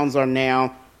breakdowns are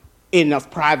now in a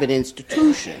private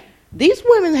institution? These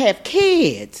women have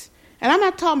kids. And I'm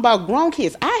not talking about grown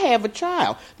kids. I have a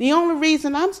child. The only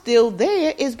reason I'm still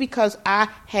there is because I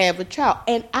have a child.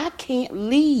 And I can't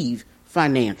leave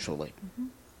financially. Mm-hmm.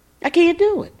 I can't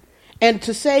do it. And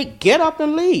to say, get up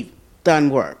and leave, doesn't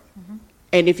work. Mm-hmm.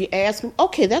 And if you ask them,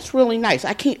 okay, that's really nice.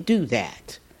 I can't do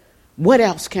that. What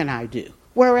else can I do?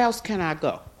 Where else can I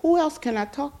go? Who else can I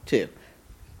talk to?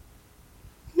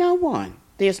 No one.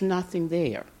 There's nothing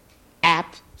there.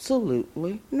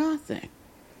 Absolutely nothing.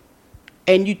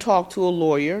 And you talk to a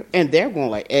lawyer, and they're going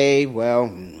like, hey, well,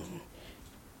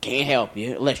 can't help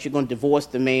you unless you're going to divorce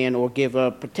the man or give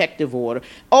a protective order.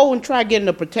 Oh, and try getting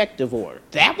a protective order.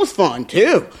 That was fun,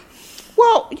 too.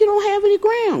 Well, you don't have any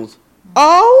grounds.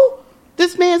 Oh,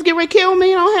 this man's getting ready to kill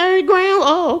me and I don't have any grounds?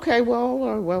 Oh, okay,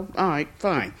 well, all right,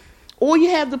 fine. Or you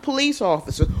have the police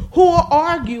officers who are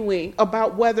arguing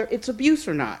about whether it's abuse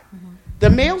or not. Mm-hmm.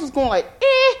 The males is going like,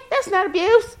 that's not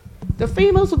abuse. The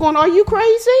females are going, are you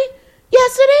crazy?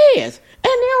 Yes, it is. And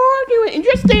they're arguing, and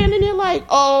you're standing there like,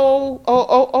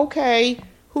 okay.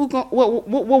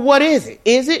 What is it?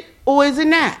 Is it or is it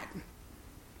not?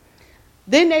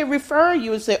 Then they refer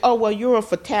you and say, oh, well, you're a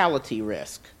fatality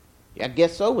risk. I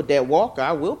guess so. With that walker,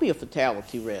 I will be a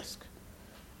fatality risk.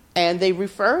 And they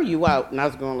refer you out. And I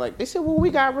was going like, they said, well, we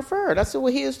got referred. I said,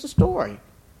 well, here's the story.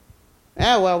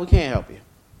 Well, we can't help you.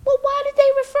 Well, why did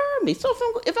they refer me? So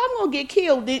if I'm going to get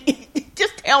killed,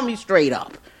 just tell me straight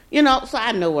up. So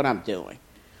I know what I'm doing.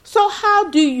 So how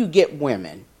do you get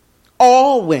women,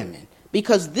 all women,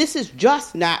 because this is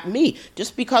just not me.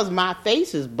 Just because my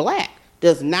face is black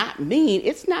does not mean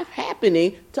it's not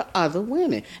happening to other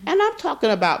women. And I'm talking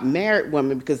about married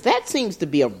women because that seems to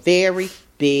be a very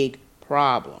big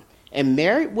problem. And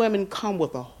married women come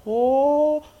with a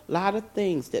whole lot of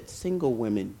things that single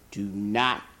women do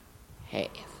not have.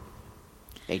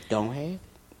 They don't have it.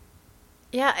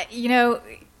 Yeah, you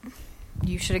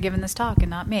should have given this talk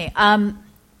and not me. I'm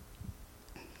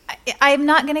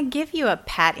not going to give you a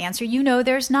pat answer.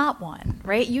 There's not one,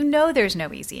 right? There's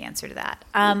no easy answer to that.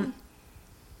 And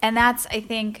that's, I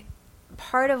think,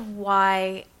 part of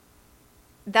why,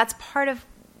 that's part of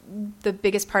the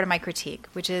biggest part of my critique,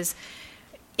 which is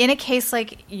in a case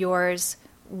like yours,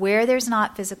 where there's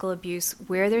not physical abuse,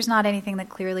 where there's not anything that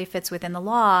clearly fits within the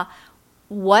law,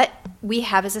 what we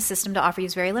have as a system to offer you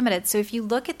is very limited. So if you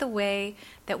look at the way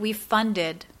that we've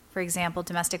funded, for example,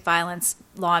 domestic violence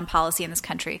law and policy in this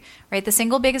country, right? The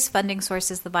single biggest funding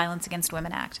source is the Violence Against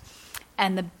Women Act.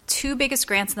 And the two biggest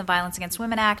grants in the Violence Against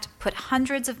Women Act put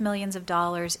hundreds of millions of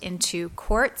dollars into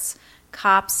courts,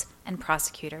 cops, and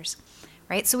prosecutors,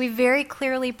 right? So we very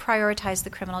clearly prioritize the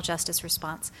criminal justice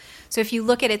response. So if you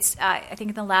look at its, I think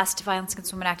in the last Violence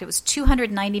Against Women Act, it was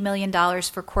 $290 million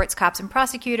for courts, cops, and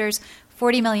prosecutors,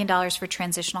 $40 million for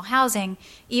transitional housing,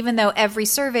 even though every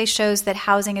survey shows that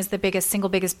housing is the single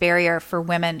biggest barrier for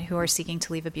women who are seeking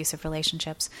to leave abusive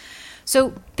relationships.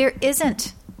 So there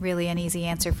isn't really an easy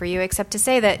answer for you, except to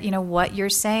say that, what you're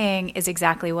saying is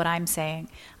exactly what I'm saying.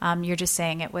 You're just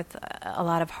saying it with a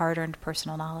lot of hard-earned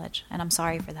personal knowledge, and I'm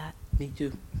sorry for that. Me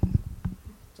too.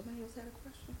 Somebody else had a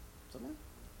question? Somebody?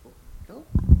 Go.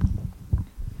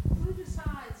 Who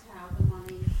decides how the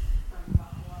money from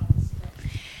VAWA is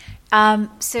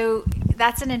spent? So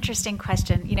that's an interesting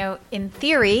question. In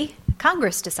theory,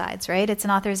 Congress decides, right? It's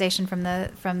an authorization from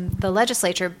the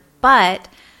legislature, but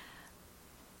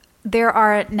there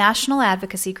are national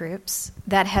advocacy groups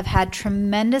that have had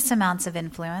tremendous amounts of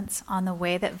influence on the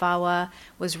way that VAWA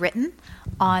was written,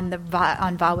 on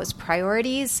VAWA's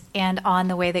priorities, and on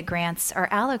the way that grants are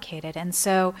allocated. And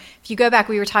so if you go back,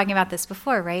 we were talking about this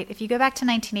before, right? If you go back to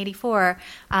 1984,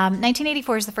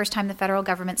 1984 is the first time the federal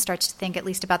government starts to think at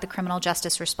least about the criminal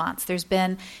justice response. There's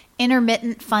been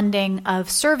intermittent funding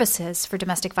of services for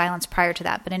domestic violence prior to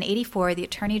that. But in 84, the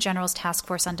Attorney General's Task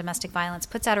Force on Domestic Violence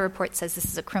puts out a report that says this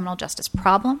is a criminal justice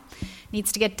problem,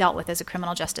 needs to get dealt with as a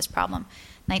criminal justice problem.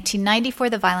 1994,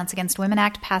 the Violence Against Women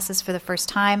Act passes for the first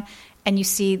time, and you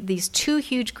see these two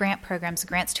huge grant programs,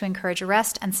 grants to encourage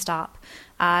arrest and stop.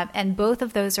 And both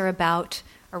of those are about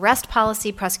arrest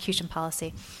policy, prosecution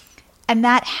policy. And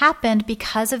that happened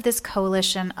because of this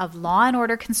coalition of law and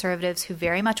order conservatives who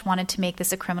very much wanted to make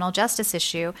this a criminal justice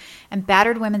issue, and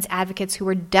battered women's advocates who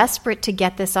were desperate to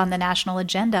get this on the national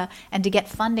agenda and to get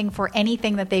funding for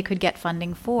anything that they could get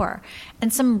funding for.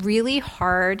 And some really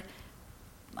hard,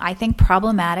 I think,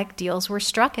 problematic deals were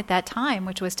struck at that time,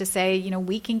 which was to say,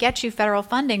 we can get you federal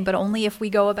funding, but only if we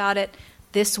go about it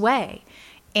this way.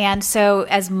 And so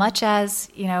as much as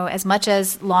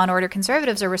law and order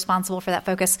conservatives are responsible for that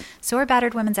focus, so are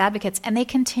battered women's advocates, and they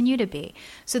continue to be.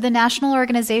 So the national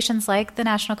organizations like the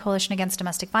National Coalition Against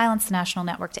Domestic Violence, the National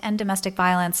Network to End Domestic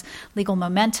Violence, Legal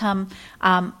Momentum,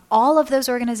 all of those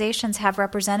organizations have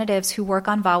representatives who work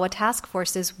on VAWA task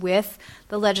forces with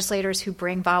the legislators who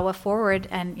bring VAWA forward,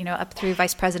 and up through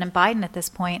Vice President Biden at this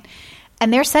point.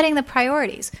 And they're setting the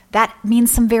priorities. That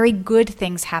means some very good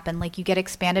things happen, like you get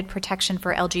expanded protection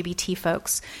for LGBT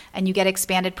folks, and you get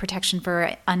expanded protection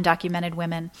for undocumented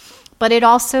women. But it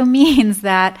also means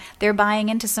that they're buying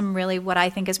into some really what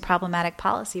I think is problematic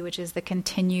policy, which is the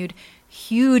continued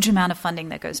huge amount of funding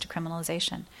that goes to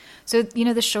criminalization. So,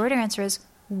 the short answer is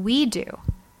we do,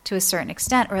 to a certain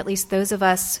extent, or at least those of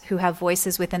us who have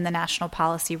voices within the national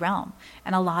policy realm.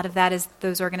 And a lot of that is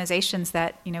those organizations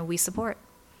that, we support.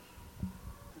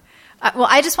 Well,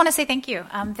 I just want to say thank you.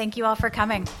 Thank you all for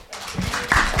coming.